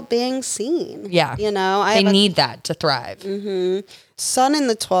about being seen. Yeah. You know, they need that to thrive. Sun in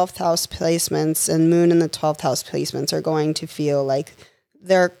the 12th house placements and moon in the 12th house placements are going to feel like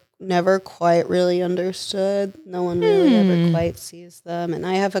they're never quite really understood. No one really ever quite sees them. And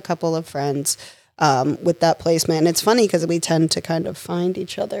I have a couple of friends with that placement. And it's funny because we tend to kind of find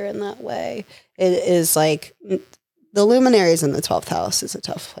each other in that way. It is like the luminaries in the 12th house is a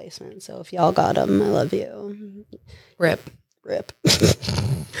tough placement. So if y'all got them, I love you. Rip. Rip.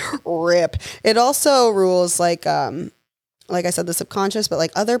 It also rules like I said, the subconscious, but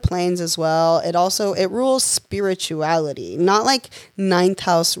like other planes as well. It rules spirituality, not like 9th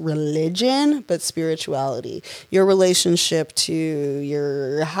house religion, but spirituality, your relationship to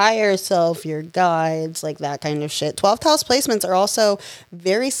your higher self, your guides, like that kind of shit. 12th house placements are also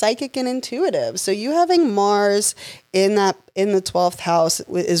very psychic and intuitive. So you having Mars in the 12th house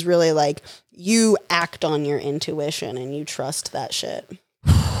is really like you act on your intuition and you trust that shit.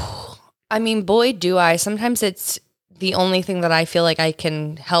 I mean, boy, do I. Sometimes it's the only thing that I feel like I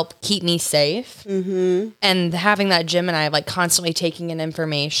can help keep me safe. And having that Gemini, like constantly taking in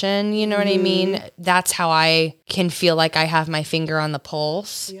information, you know what I mean? That's how I can feel like I have my finger on the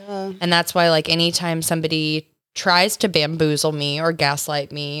pulse. Yeah. And that's why like anytime somebody tries to bamboozle me or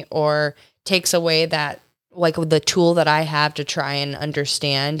gaslight me or takes away that, like, the tool that I have to try and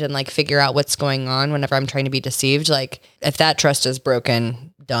understand and like figure out what's going on whenever I'm trying to be deceived. Like, if that trust is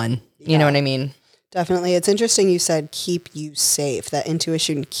broken, done. You know what I mean? Definitely. It's interesting you said keep you safe. That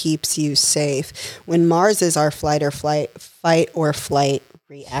intuition keeps you safe. When Mars is our fight or flight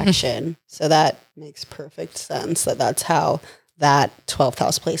reaction. So that makes perfect sense that's how that 12th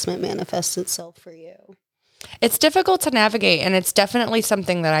house placement manifests itself for you. It's difficult to navigate, and it's definitely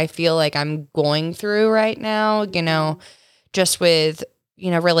something that I feel like I'm going through right now, you know, just with,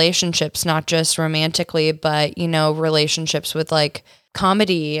 you know, relationships, not just romantically, but, you know, relationships with like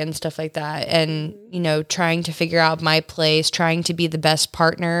comedy and stuff like that. And, you know, trying to figure out my place, trying to be the best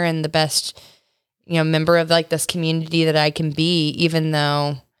partner and the best, you know, member of like this community that I can be, even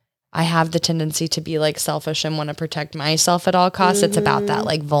though I have the tendency to be like selfish and want to protect myself at all costs. It's about that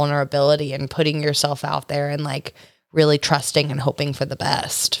like vulnerability and putting yourself out there and like really trusting and hoping for the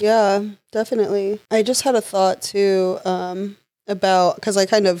best. Yeah, definitely. I just had a thought too, about, because I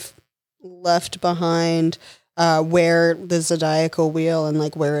kind of left behind where the zodiacal wheel and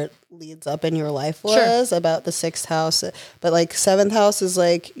like where it leads up in your life was about the 6th house. But like 7th house is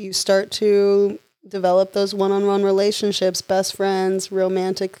like you start to develop those one-on-one relationships, best friends,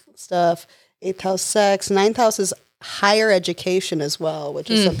 romantic stuff. 8th house, sex. 9th house is higher education as well, which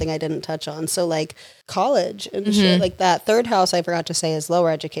is something I didn't touch on. So like college and shit like that. 3rd house, I forgot to say, is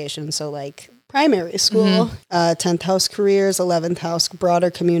lower education. So like primary school. 10th house, careers. 11th house, broader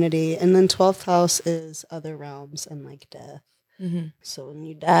community. And then 12th house is other realms and like death. So when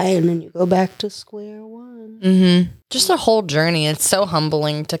you die and then you go back to square one. Just the whole journey. It's so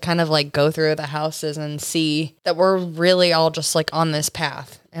humbling to kind of like go through the houses and see that we're really all just like on this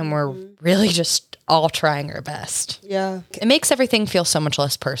path and we're really just all trying our best. Yeah. It makes everything feel so much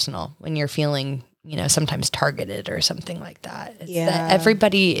less personal when you're feeling, you know, sometimes targeted or something like that. It's that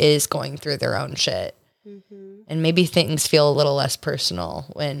everybody is going through their own shit. And maybe things feel a little less personal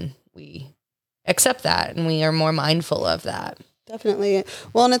when we accept that and we are more mindful of that. Definitely.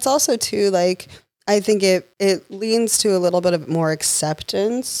 Well, and it's also too, like, I think it leans to a little bit of more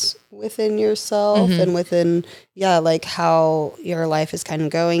acceptance within yourself and within, like how your life is kind of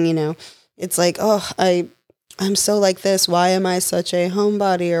going, you know. It's like, oh, I'm so like this. Why am I such a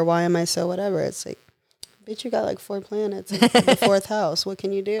homebody, or why am I so whatever? It's like, bitch, you got like 4 planets in the 4th house. What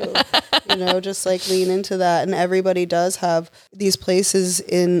can you do? You know, just like lean into that. And everybody does have these places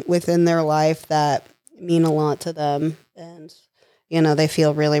within their life that mean a lot to them. And, you know, they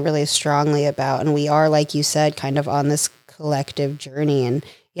feel really, really strongly about. And we are, like you said, kind of on this collective journey. And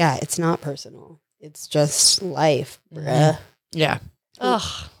yeah, it's not personal. It's just life, bruh. Yeah.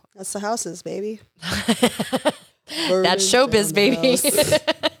 Ugh. That's the houses, baby. That's showbiz, baby.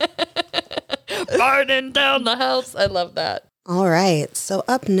 Burning down the house. I love that. All right. So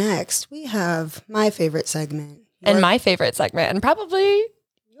up next, we have my favorite segment. And my favorite segment. And probably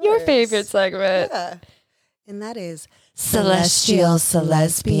your favorite segment. Yeah. And that is Celestial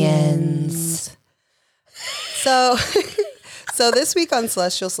Celesbians. So this week on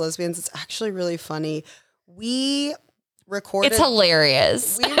Celestial Celesbians, it's actually really funny. It's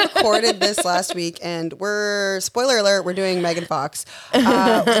hilarious. We recorded this last week, and spoiler alert, we're doing Megan Fox.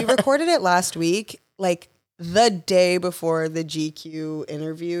 We recorded it last week, like the day before the GQ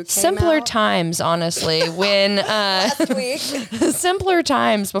interview came Simpler out. times, honestly, when Last week. simpler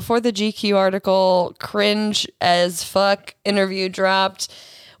times before the GQ article, cringe as fuck interview dropped,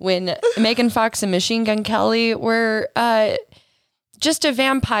 when Megan Fox and Machine Gun Kelly were just a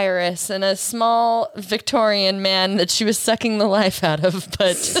vampiress and a small Victorian man that she was sucking the life out of.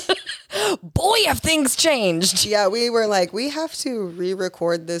 But boy, have things changed. Yeah, we were like, we have to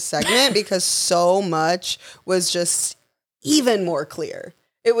re-record this segment because so much was just even more clear.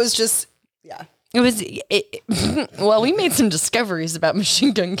 It was just, yeah. Well, we made some discoveries about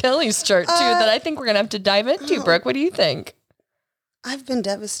Machine Gun Kelly's chart, too, that I think we're going to have to dive into. Brooke, what do you think? I've been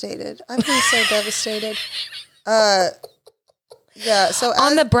devastated. I've been so devastated. Yeah, so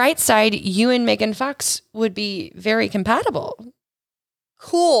on the bright side, you and Megan Fox would be very compatible.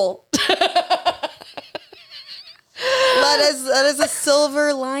 Cool. That is a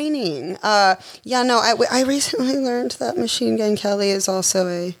silver lining. I recently learned that Machine Gun Kelly is also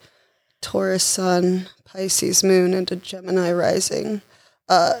a Taurus sun, Pisces moon, and a Gemini rising.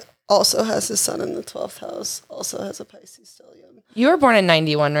 Also has his sun in the 12th house. Also has a Pisces stellium. You were born in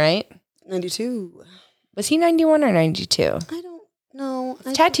 91, right? 92. Was he 91 or 92? I don't know.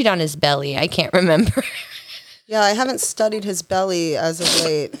 Tattooed on his belly. I can't remember. Yeah, I haven't studied his belly as of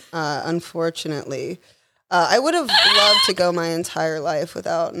late, unfortunately. I would have loved to go my entire life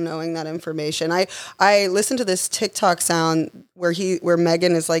without knowing that information. I listened to this TikTok sound where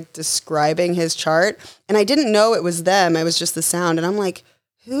Megan is like describing his chart, and I didn't know it was them. It was just the sound, and I'm like,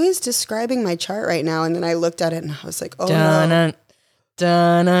 who is describing my chart right now? And then I looked at it and I was like, oh no.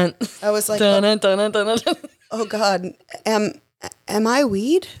 I was like, oh God, am I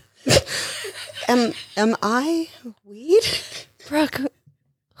weed? am I weed? Brooke,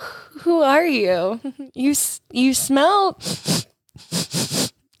 who are you? You smell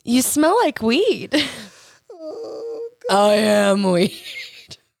like weed. Oh, I am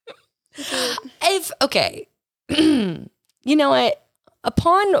weed. Okay. You know what?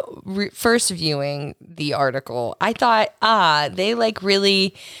 Upon first viewing the article, I thought, they like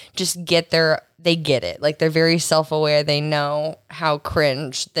really just they get it. Like they're very self-aware. They know how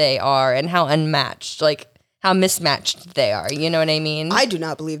cringe they are and how unmatched, like how mismatched they are. You know what I mean? I do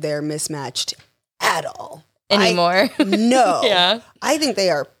not believe they are mismatched at all. Anymore. No. Yeah. I think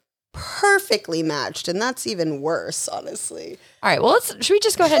they are perfectly matched, and that's even worse, honestly. All right. Well, should we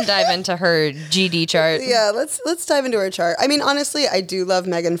just go ahead and dive into her GD chart? Yeah, let's dive into her chart. I mean, honestly, I do love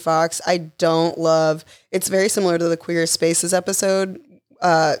Megan Fox. I don't love. It's very similar to the Queer Spaces episode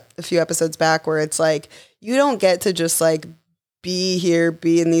a few episodes back, where it's like you don't get to just like be here,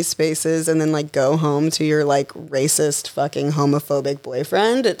 be in these spaces, and then like go home to your like racist, fucking homophobic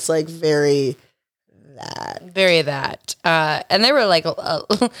boyfriend. It's like very that. And there were like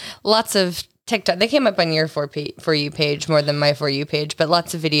lots of TikTok. They came up on your For You page more than my For You page, but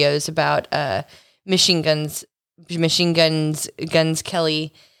lots of videos about Machine Guns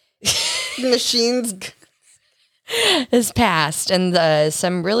Kelly. Machines His past and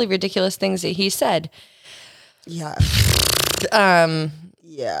some really ridiculous things that he said. Yeah.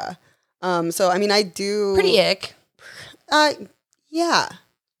 Yeah. So I mean, I do pretty ick. Yeah.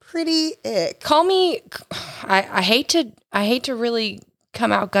 Pretty ick. Call me. I hate to really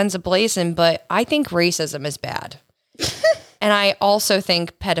come out guns a-blazing, but I think racism is bad, and I also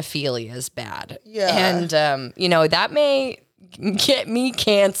think pedophilia is bad. Yeah. And that may get me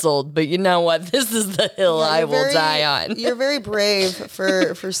canceled, but you know what? This is the hill I will die on. You're very brave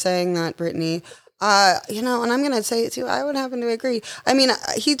for saying that, Brittany. And I'm going to say it too. I would happen to agree. I mean,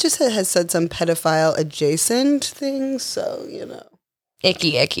 he just has said some pedophile adjacent things. So,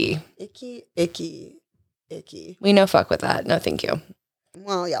 Icky. We no fuck with that. No, thank you.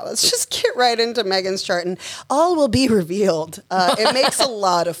 Well, yeah, let's just get right into Megan's chart and all will be revealed. It makes a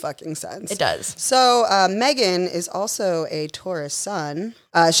lot of fucking sense. It does. So Megan is also a Taurus sun.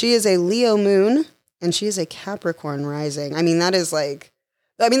 She is a Leo moon and she is a Capricorn rising. I mean,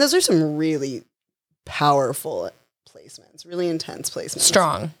 those are some really powerful placements, really intense placements.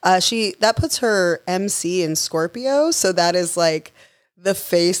 Strong. That puts her MC in Scorpio. So that is like the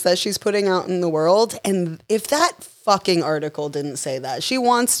face that she's putting out in the world. And if that fucking article didn't say that, she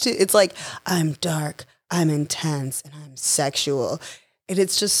wants to, it's like, I'm dark, I'm intense, and I'm sexual. And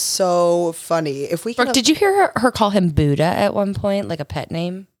it's just so funny. If we Brooke, did you hear her call him Buddha at one point, like a pet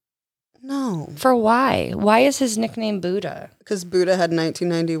name? No. For why? Why is his nickname Buddha? Because Buddha had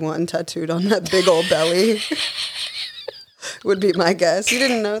 1991 tattooed on that big old belly. Would be my guess. You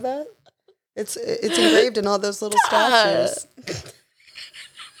didn't know that? It's engraved in all those little statues.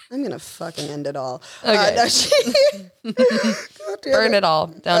 I'm going to fucking end it all. Okay. Burn it all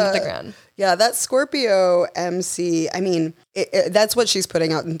down to the ground. Yeah, that Scorpio MC, I mean, that's what she's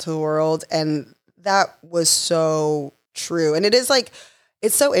putting out into the world. And that was so true. And it is like,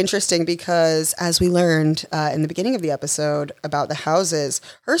 it's so interesting because as we learned in the beginning of the episode about the houses,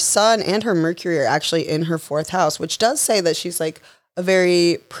 her sun and her Mercury are actually in her fourth house, which does say that she's like a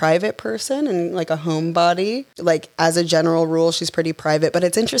very private person and like a homebody. Like as a general rule, she's pretty private, but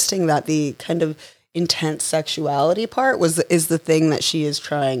it's interesting that the kind of intense sexuality part is the thing that she is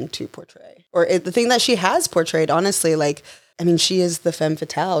trying to portray, or the thing that she has portrayed. Honestly, like, I mean, she is the femme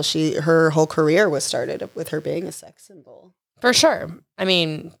fatale. Her whole career was started with her being a sex symbol. For sure. I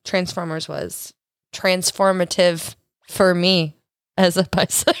mean, Transformers was transformative for me as a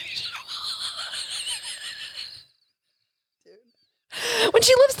bisexual. When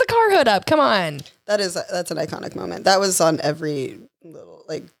she lifts the car hood up, come on. That's an iconic moment. That was on every little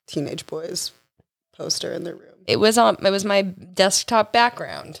like teenage boy's poster in their room. It was my desktop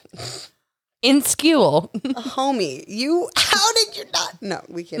background. In school. Homie, how did you not? No,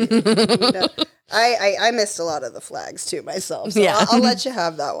 we can't. I missed a lot of the flags too myself. So yeah. I'll let you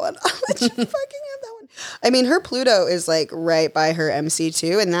have that one. I'll let you fucking have that one. I mean, her Pluto is like right by her MC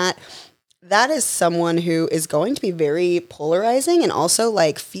too. And that is someone who is going to be very polarizing and also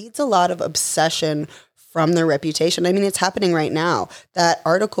like feeds a lot of obsession from their reputation. I mean, it's happening right now. That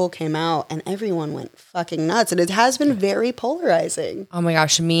article came out and everyone went fucking nuts. And it has been very polarizing. Oh my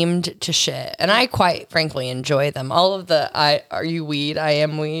gosh, memed to shit. And I quite frankly enjoy them. All of the are you weed? I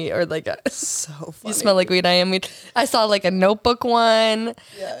am weed. Or like So funny. you smell like weed, I am weed. I saw like a Notebook one.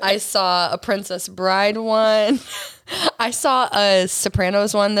 Yeah. I saw a Princess Bride one. I saw a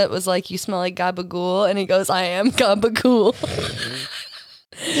Sopranos one that was like, you smell like gabagool. And he goes, I am gabagool.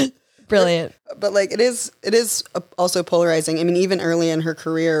 Brilliant. But like it is also polarizing. I mean, even early in her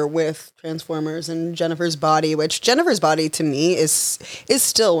career with Transformers and Jennifer's Body, which Jennifer's Body to me is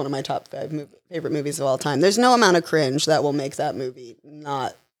still one of my top 5 favorite movies of all time. There's no amount of cringe that will make that movie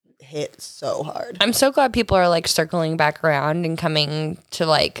not hit so hard. I'm so glad people are like circling back around and coming to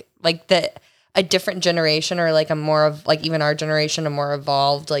like a different generation, or like a more of like even our generation, a more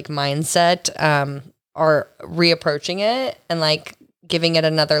evolved like mindset, are reapproaching it and like giving it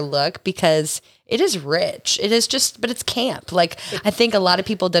another look, because it is rich. It is just, but it's camp. Like I think a lot of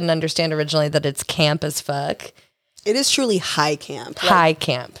people didn't understand originally that it's camp as fuck. It is truly high camp. High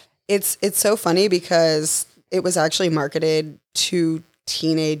camp. It's so funny because it was actually marketed to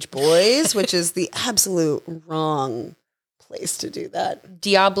teenage boys, which is the absolute wrong place to do that.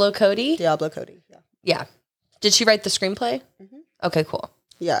 Diablo Cody? Diablo Cody, yeah. Yeah. Did she write the screenplay? Mm-hmm. Okay, cool.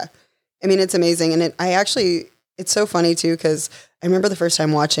 Yeah. I mean, it's amazing. And it's so funny too, because I remember the first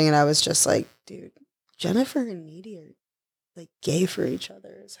time watching it, I was just like, dude, Jennifer and Needy are like gay for each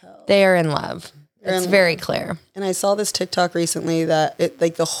other as hell. They are in love. It's very clear. And I saw this TikTok recently that it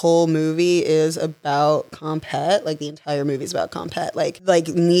like the whole movie is about Compet. Like the entire movie is about Compet. Like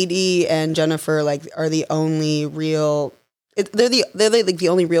Needy and Jennifer like are the only real. They're like the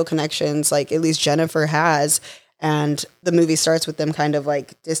only real connections. Like at least Jennifer has. And the movie starts with them kind of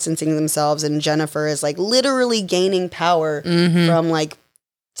like distancing themselves, and Jennifer is like literally gaining power from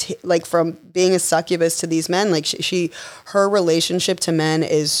from being a succubus to these men. Like her relationship to men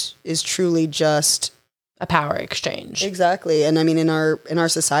is truly just a power exchange. Exactly. And I mean, in our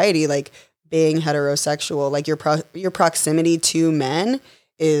society, like being heterosexual, like your proximity to men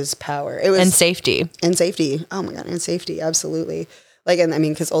is power. And safety. And safety. Oh my God. And safety. Absolutely. Like, and I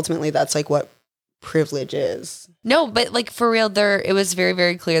mean, because ultimately that's like what privilege is. No, but like for real, it was very,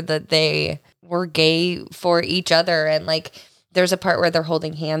 very clear that they were gay for each other. And like, there's a part where they're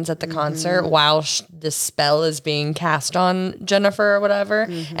holding hands at the concert while the spell is being cast on Jennifer or whatever.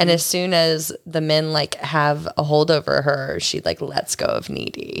 And as soon as the men like have a hold over her, she like lets go of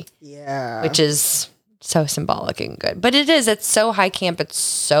Needy. Yeah. Which is so symbolic and good. But it's so high camp. It's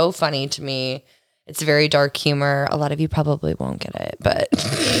so funny to me. It's very dark humor. A lot of you probably won't get it, but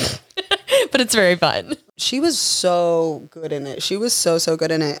but it's very fun. She was so good in it. She was so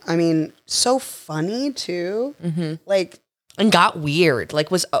good in it. I mean, so funny too. Like, and got weird.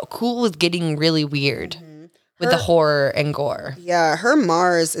 Like was cool with getting really weird with the horror and gore. Yeah, her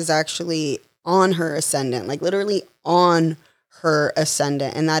Mars is actually on her ascendant, like literally on her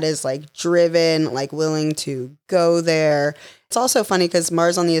ascendant, and that is like driven, like willing to go there. It's also funny because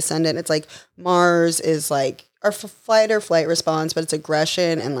Mars on the ascendant, it's like Mars is like our fight or flight response, but it's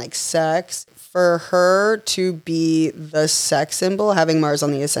aggression and like sex. For her to be the sex symbol, having Mars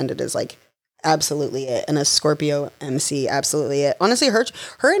on the ascendant is like absolutely it. And a Scorpio MC, absolutely it. Honestly,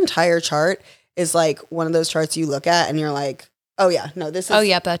 her entire chart is like one of those charts you look at and you're like, oh yeah, no, this is. Oh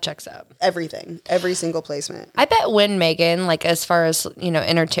yeah, that checks out. Everything, every single placement. I bet when Megan, like as far as,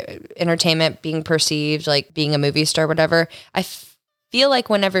 entertainment being perceived, like being a movie star, whatever, I feel like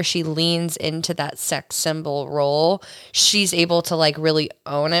whenever she leans into that sex symbol role, she's able to like really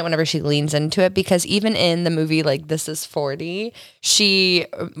own it whenever she leans into it, because even in the movie, like This Is 40, she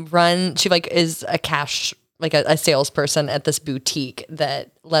like is a cash, like a salesperson at this boutique that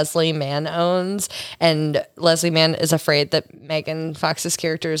Leslie Mann owns. And Leslie Mann is afraid that Megan Fox's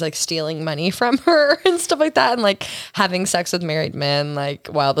character is like stealing money from her and stuff like that. And like having sex with married men, like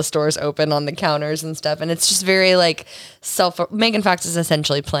while the store's open on the counters and stuff. And it's just very like Megan Fox is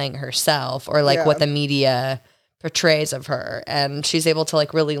essentially playing herself, or like what the media portrays of her. And she's able to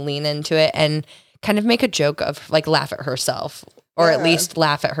like really lean into it and kind of make a joke of like laugh at herself, or at least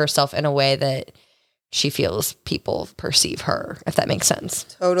laugh at herself in a way that she feels people perceive her, if that makes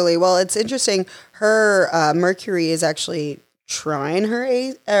sense. Totally. Well, it's interesting. Her Mercury is actually trine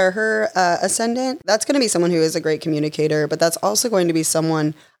her ascendant. That's going to be someone who is a great communicator, but that's also going to be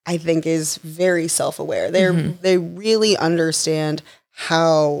someone I think is very self-aware. They really understand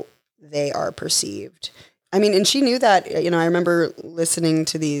how they are perceived. I mean, and she knew that, I remember listening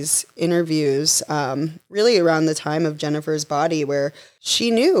to these interviews really around the time of Jennifer's Body, where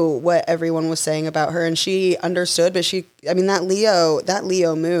she knew what everyone was saying about her and she understood, but that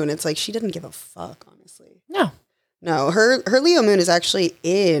Leo moon, it's like she didn't give a fuck, honestly. No. No, her Leo moon is actually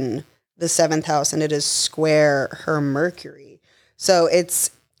in the 7th house, and it is square her Mercury. So it's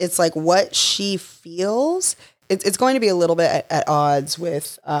like what she feels. It's going to be a little bit at odds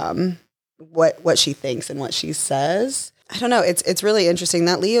with what she thinks and what she says. I don't know. It's really interesting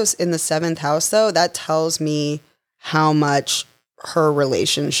that Leo's in the 7th house, though. That tells me how much her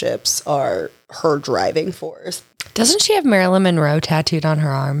relationships are her driving force. Doesn't she have Marilyn Monroe tattooed on her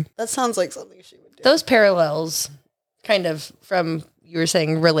arm? That sounds like something she would do. Those parallels, kind of from you were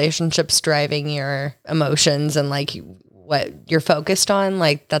saying relationships driving your emotions and like what you're focused on,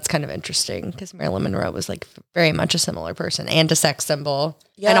 like that's kind of interesting because Marilyn Monroe was like very much a similar person and a sex symbol,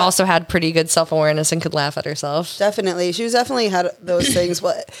 and also had pretty good self-awareness and could laugh at herself. Definitely. She was definitely had those things.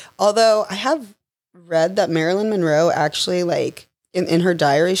 Although I have read that Marilyn Monroe actually like in her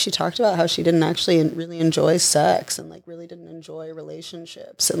diary, she talked about how she didn't actually really enjoy sex and like really didn't enjoy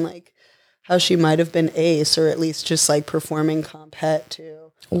relationships and like how she might have been ace or at least just like performing compet too.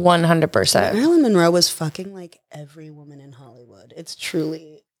 100%. Marilyn Monroe was fucking like every woman in Hollywood. It's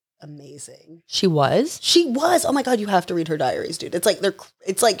truly amazing. She was? She was. Oh my God, you have to read her diaries, dude.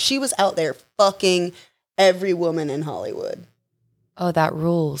 It's like she was out there fucking every woman in Hollywood. Oh, that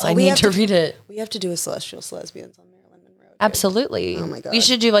rules. I need to read it. We have to do a Celestial Lesbians on Marilyn Monroe. Dude. Absolutely. Oh my God. We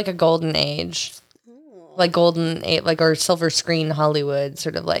should do like a golden age. Like golden age, like or silver screen Hollywood,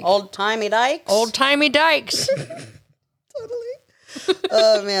 sort of like old-timey dykes. Old-timey dykes. Totally.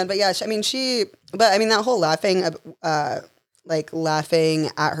 Oh man, but yeah, that whole laughing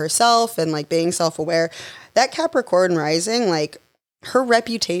at herself and like being self-aware, that Capricorn rising, like her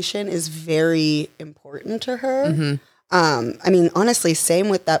reputation is very important to her. Mm-hmm. Honestly, same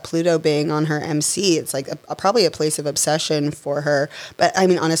with that Pluto being on her MC. It's like probably a place of obsession for her. But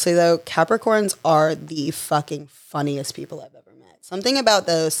honestly though, Capricorns are the fucking funniest people I've ever met. Something about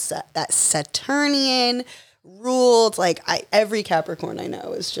that Saturnian ruled, like every Capricorn I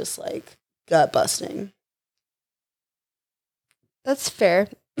know is just like gut busting. That's fair.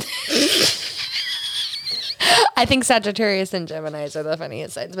 I think Sagittarius and Geminis are the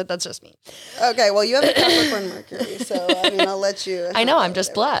funniest signs, but that's just me. Okay, well, you have a Capricorn Mercury, so I'll let you. I know, I'm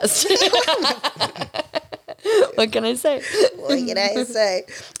just blessed. What can I say?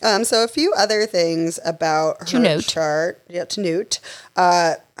 So a few other things about her chart. Yeah, to note.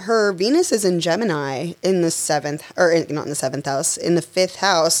 Her Venus is in Gemini in the 7th, or not in the 7th house, in the 5th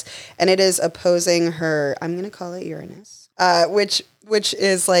house, and it is opposing her, I'm going to call it Uranus, which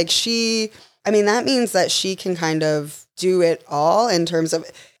is like that means that she can kind of do it all in terms of,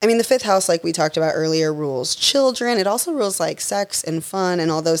 the 5th house, like we talked about earlier, rules children. It also rules like sex and fun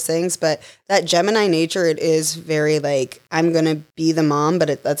and all those things. But that Gemini nature, it is very like, I'm going to be the mom,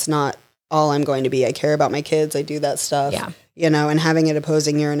 but that's not all I'm going to be. I care about my kids. I do that stuff, and having it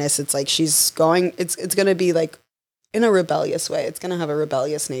opposing Uranus, it's like it's going to be like in a rebellious way. It's going to have a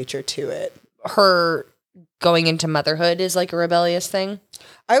rebellious nature to it. Her going into motherhood is like a rebellious thing?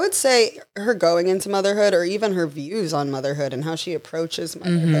 I would say her going into motherhood, or even her views on motherhood and how she approaches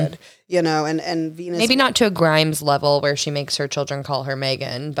motherhood, and Venus. Maybe not to a Grimes level where she makes her children call her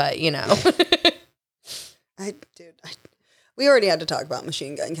Megan, but we already had to talk about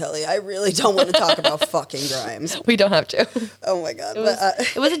Machine Gun Kelly. I really don't want to talk about fucking Grimes. We don't have to. Oh my God.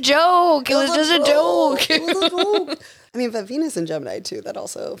 It was a joke. It was just a joke. It was a joke. But Venus and Gemini too, that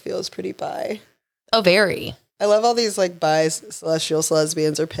also feels pretty bi. Oh, very. I love all these like bi celestial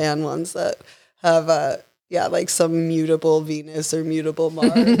lesbians or pan ones that have like some mutable Venus or mutable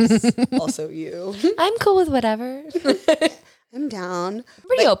Mars. Also you. I'm cool with whatever. I'm down.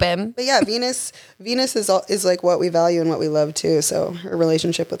 Pretty open. But yeah, Venus is like what we value and what we love too. So her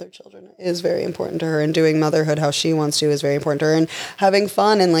relationship with her children is very important to her, and doing motherhood how she wants to is very important to her, and having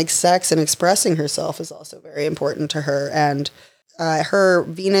fun and like sex and expressing herself is also very important to her. And her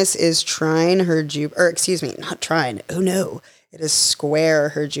Venus is trine her Jupiter, or excuse me, not trine. Oh no, it is square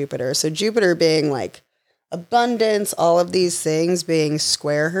her Jupiter. So Jupiter being like abundance, all of these things being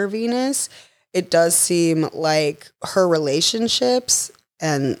square her Venus, it does seem like her relationships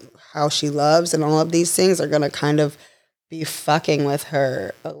and how she loves and all of these things are going to kind of be fucking with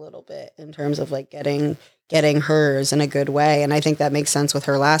her a little bit in terms of like getting hers in a good way. And I think that makes sense with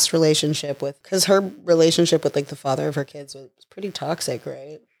her last relationship because her relationship with like the father of her kids was pretty toxic,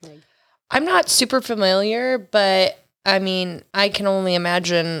 right? Like, I'm not super familiar, but I can only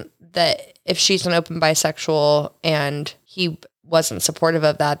imagine that if she's an open bisexual and he wasn't supportive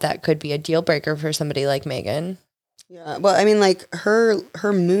of that, that could be a deal breaker for somebody like Megan. Yeah. Well, like her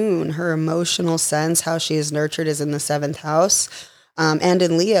moon, her emotional sense, how she is nurtured is in the 7th house. And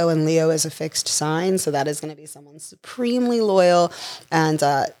in Leo, is a fixed sign, so that is going to be someone supremely loyal, and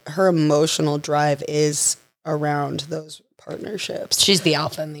her emotional drive is around those partnerships. She's the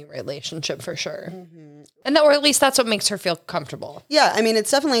alpha in the relationship for sure. And that, or at least that's what makes her feel comfortable. Yeah, I mean,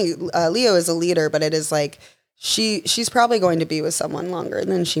 it's definitely Leo is a leader, but it is like she's probably going to be with someone longer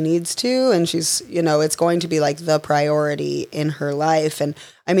than she needs to, and she's, you know, it's going to be like the priority in her life. And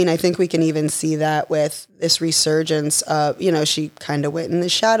I mean, I think we can even see that with this resurgence of, you know, she kind of went in the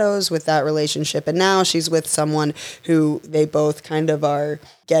shadows with that relationship, and now she's with someone who they both kind of are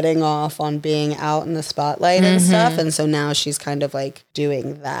getting off on being out in the spotlight and stuff, and so now she's kind of like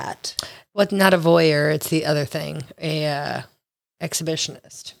doing that. What, not a voyeur, it's the other thing, a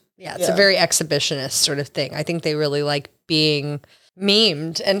exhibitionist. Yeah, it's a very exhibitionist sort of thing. I think they really like being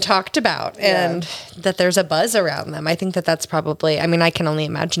memed and talked about, and that there's a buzz around them. I think that that's probably, I mean, I can only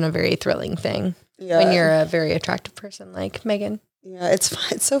imagine a very thrilling thing when you're a very attractive person like Megan. Yeah, it's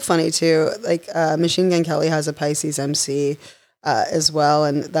so funny too. Like Machine Gun Kelly has a Pisces MC as well,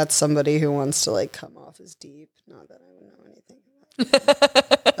 and that's somebody who wants to like come off as deep. Not that I would know anything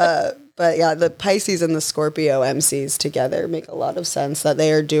about but yeah, the Pisces and the Scorpio MCs together make a lot of sense, that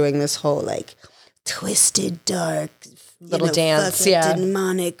they are doing this whole like twisted, dark little dance,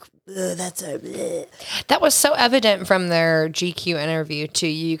 demonic. That was so evident from their GQ interview too.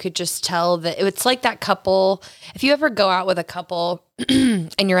 You could just tell that it's like that couple. If you ever go out with a couple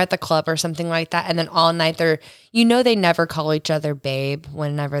and you're at the club or something like that, and then all night they never call each other babe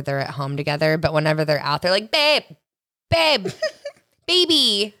whenever they're at home together, but whenever they're out, they're like babe,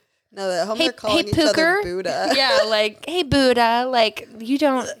 baby. No, at home they're calling each other Buddha. Yeah, like, hey, Buddha, like, you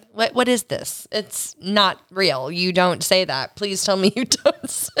don't, what is this? It's not real. You don't say that. Please tell me you don't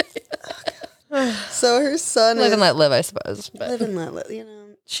say that. So her son live and let live, I suppose. But. Live and let live, you know.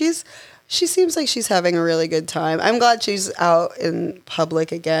 She seems like she's having a really good time. I'm glad she's out in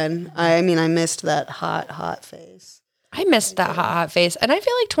public again. I mean, I missed that hot face. I missed that hot face. And I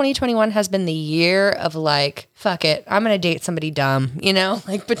feel like 2021 has been the year of like, fuck it, I'm going to date somebody dumb, you know?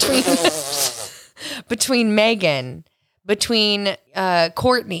 Like between Megan, between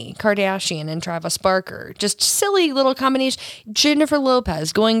Kourtney Kardashian and Travis Barker, just silly little combination. Jennifer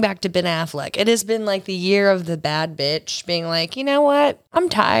Lopez going back to Ben Affleck. It has been like the year of the bad bitch being like, you know what? I'm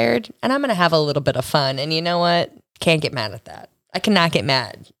tired and I'm going to have a little bit of fun. And you know what? Can't get mad at that. I cannot get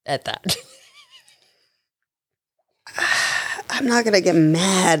mad at that. I'm not going to get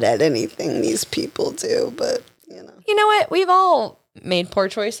mad at anything these people do, but, you know. You know what? We've all made poor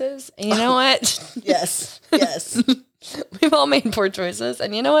choices. And you know what? Yes. We've all made poor choices.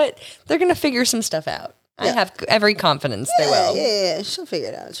 And you know what? They're going to figure some stuff out. Yeah. I have every confidence they will. Yeah. She'll figure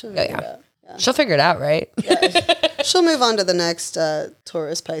it out. Yeah. She'll figure it out, right? Yeah. She'll move on to the next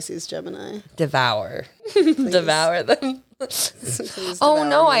Taurus, Pisces, Gemini. Devour them. Oh,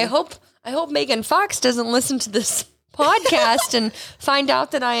 no. Me. I hope Megan Fox doesn't listen to this podcast and find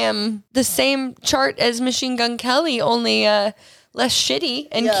out that I am the same chart as Machine Gun Kelly, only less shitty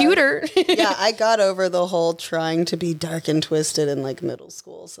and cuter. Yeah, I got over the whole trying to be dark and twisted in like middle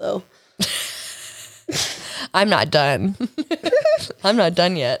school, so I'm not done. I'm not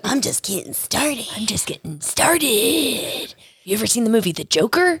done yet. I'm just getting started. You ever seen the movie The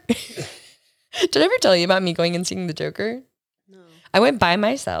Joker? Did I ever tell you about me going and seeing The Joker? No. I went by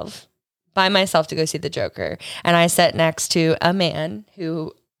myself to go see The Joker. And I sat next to a man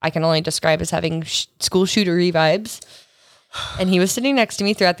who I can only describe as having school shootery vibes. And he was sitting next to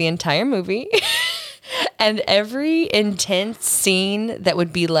me throughout the entire movie. And every intense scene that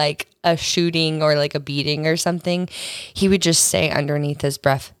would be like a shooting or like a beating or something, he would just say underneath his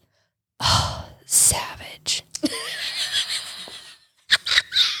breath, "Oh, savage."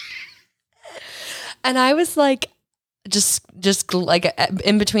 And I was like, just like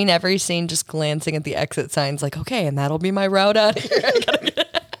in between every scene, just glancing at the exit signs, like, okay, and that'll be my route out of here.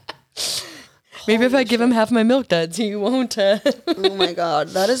 Maybe if I give him half my milk duds, he won't. Oh my God.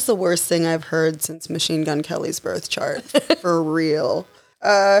 That is the worst thing I've heard since Machine Gun Kelly's birth chart. For real.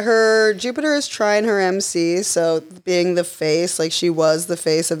 Her Jupiter is trine her MC, so being the face, like she was the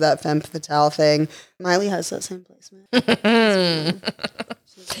face of that femme fatale thing. Miley has that same placement.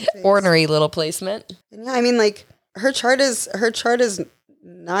 Ornery little placement. And yeah, I mean, like, her chart is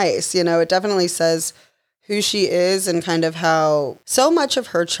nice. You know, it definitely says who she is and kind of how so much of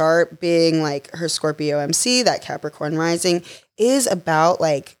her chart being like her Scorpio MC, that Capricorn rising, is about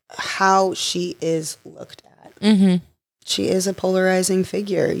like how she is looked at. Mm-hmm. She is a polarizing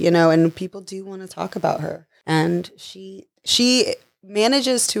figure, you know, and people do want to talk about her. And she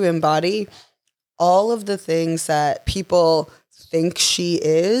manages to embody all of the things that people think she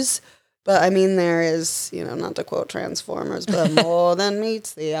is. But I mean, there is, you know, not to quote Transformers, but more than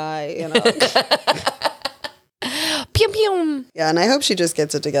meets the eye, you know. Pew pew. Yeah, and I hope she just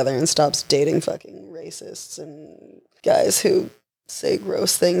gets it together and stops dating fucking racists and guys who say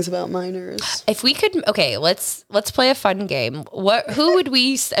gross things about minors. If we could, okay, let's play a fun game. Who would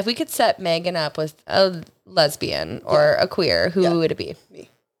we, if we could set Megan up with a lesbian or a queer, who would it be? Me.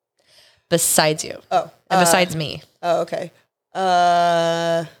 Besides you. Oh. And besides me. Oh, okay.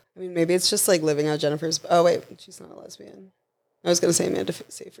 I mean, maybe it's just like living out Jennifer's. Oh, wait, she's not a lesbian. I was going to say Amanda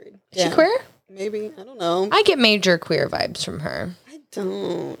Seyfried. Is she queer? Maybe. I don't know. I get major queer vibes from her. I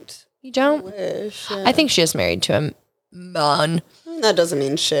don't. You don't? I wish. Yeah. I think she is married to a man. That doesn't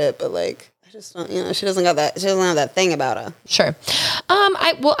mean shit, but like, I just don't, she doesn't have that thing about her. Sure.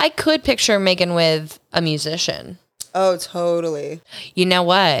 I could picture Megan with a musician. Oh, totally. You know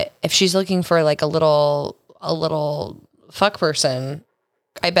what? If she's looking for like a little fuck person,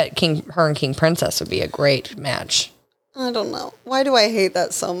 I bet her and King Princess would be a great match. I don't know. Why do I hate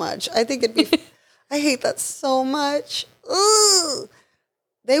that so much? I think it'd be, I hate that so much. Ugh.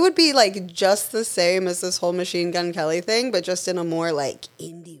 They would be like just the same as this whole Machine Gun Kelly thing, but just in a more like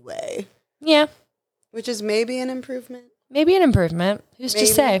indie way. Yeah. Which is maybe an improvement. Maybe an improvement. Who's to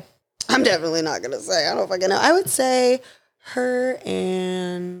say? I'm definitely not going to say. I don't fucking know. I would say her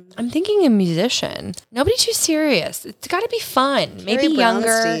and... I'm thinking a musician. Nobody too serious. It's got to be fun. Maybe Carrie younger.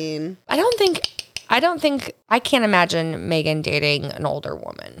 Brownstein. I can't imagine Megan dating an older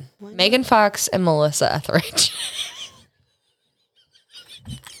woman. Megan Fox and Melissa Etheridge.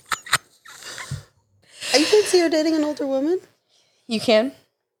 You can see her dating an older woman? You can?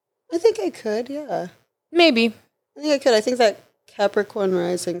 I think I could, yeah. Maybe. I think I could. I think that Capricorn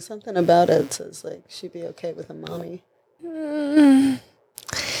rising, something about it says like she'd be okay with a mommy.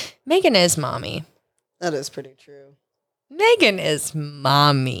 Megan is mommy. That is pretty true. Megan is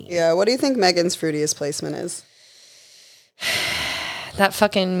mommy. Yeah, what do you think Megan's fruitiest placement is? That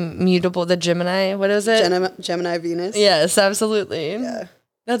fucking mutable, the Gemini, what is it? Gemini Venus? Yes, absolutely. Yeah.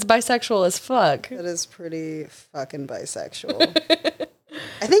 That's bisexual as fuck. That is pretty fucking bisexual.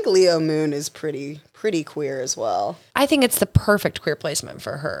 I think Leo Moon is pretty queer as well. I think it's the perfect queer placement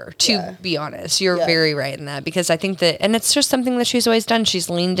for her, to be honest. You're very right in that, because I think that, and it's just something that she's always done. She's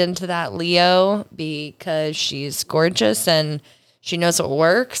leaned into that Leo because she's gorgeous and she knows what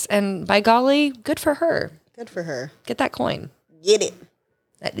works. And by golly, good for her. Good for her. Get that coin. Get it.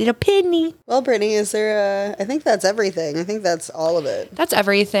 That little penny. Well, Brittany, is there I think that's everything. I think that's all of it. That's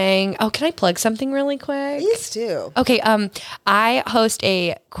everything. Oh, can I plug something really quick? Please do. Okay, I host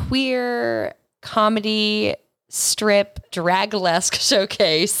a queer comedy strip draglesque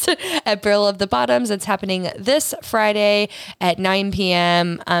showcase at Barrel of the Bottoms. It's happening this Friday at 9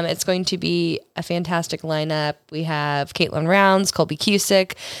 p.m. It's going to be a fantastic lineup. We have Caitlin Rounds, Colby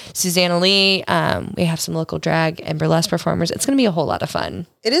Cusick, Susanna Lee. We have some local drag and burlesque performers. It's going to be a whole lot of fun.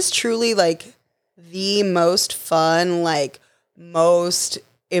 It is truly like the most fun, like most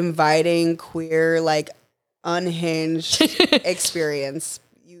inviting, queer, like unhinged experience.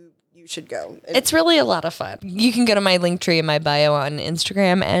 You should go. It's really a lot of fun. You can go to my link tree in my bio on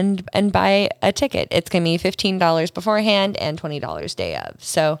Instagram and buy a ticket. It's going to be $15 beforehand and $20 day of.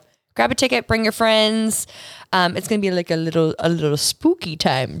 So grab a ticket, bring your friends. It's going to be like a little spooky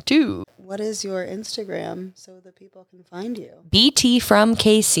time too. What is your Instagram so that people can find you? BT from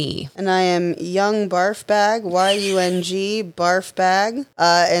KC. And I am Young Barfbag, YUNG Barfbag.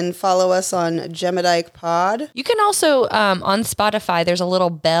 And follow us on Gemidike Pod. You can also, on Spotify, there's a little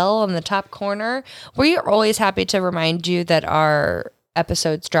bell in the top corner. We are always happy to remind you that our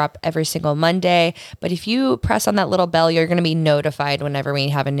episodes drop every single Monday. But if you press on that little bell, you're going to be notified whenever we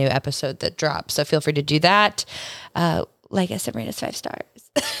have a new episode that drops. So feel free to do that. Like I said, rate us 5 stars.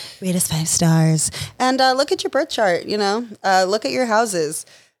 Rate us 5 stars. And look at your birth chart, look at your houses.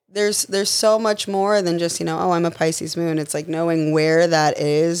 There's so much more than just, oh, I'm a Pisces moon. It's like knowing where that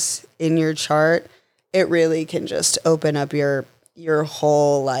is in your chart. It really can just open up your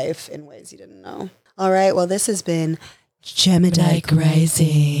whole life in ways you didn't know. All right. Well, this has been Gemidike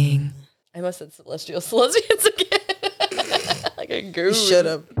Rising. I must have said Celestial Lesbians again. Like a guru. You should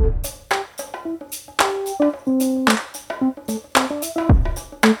have.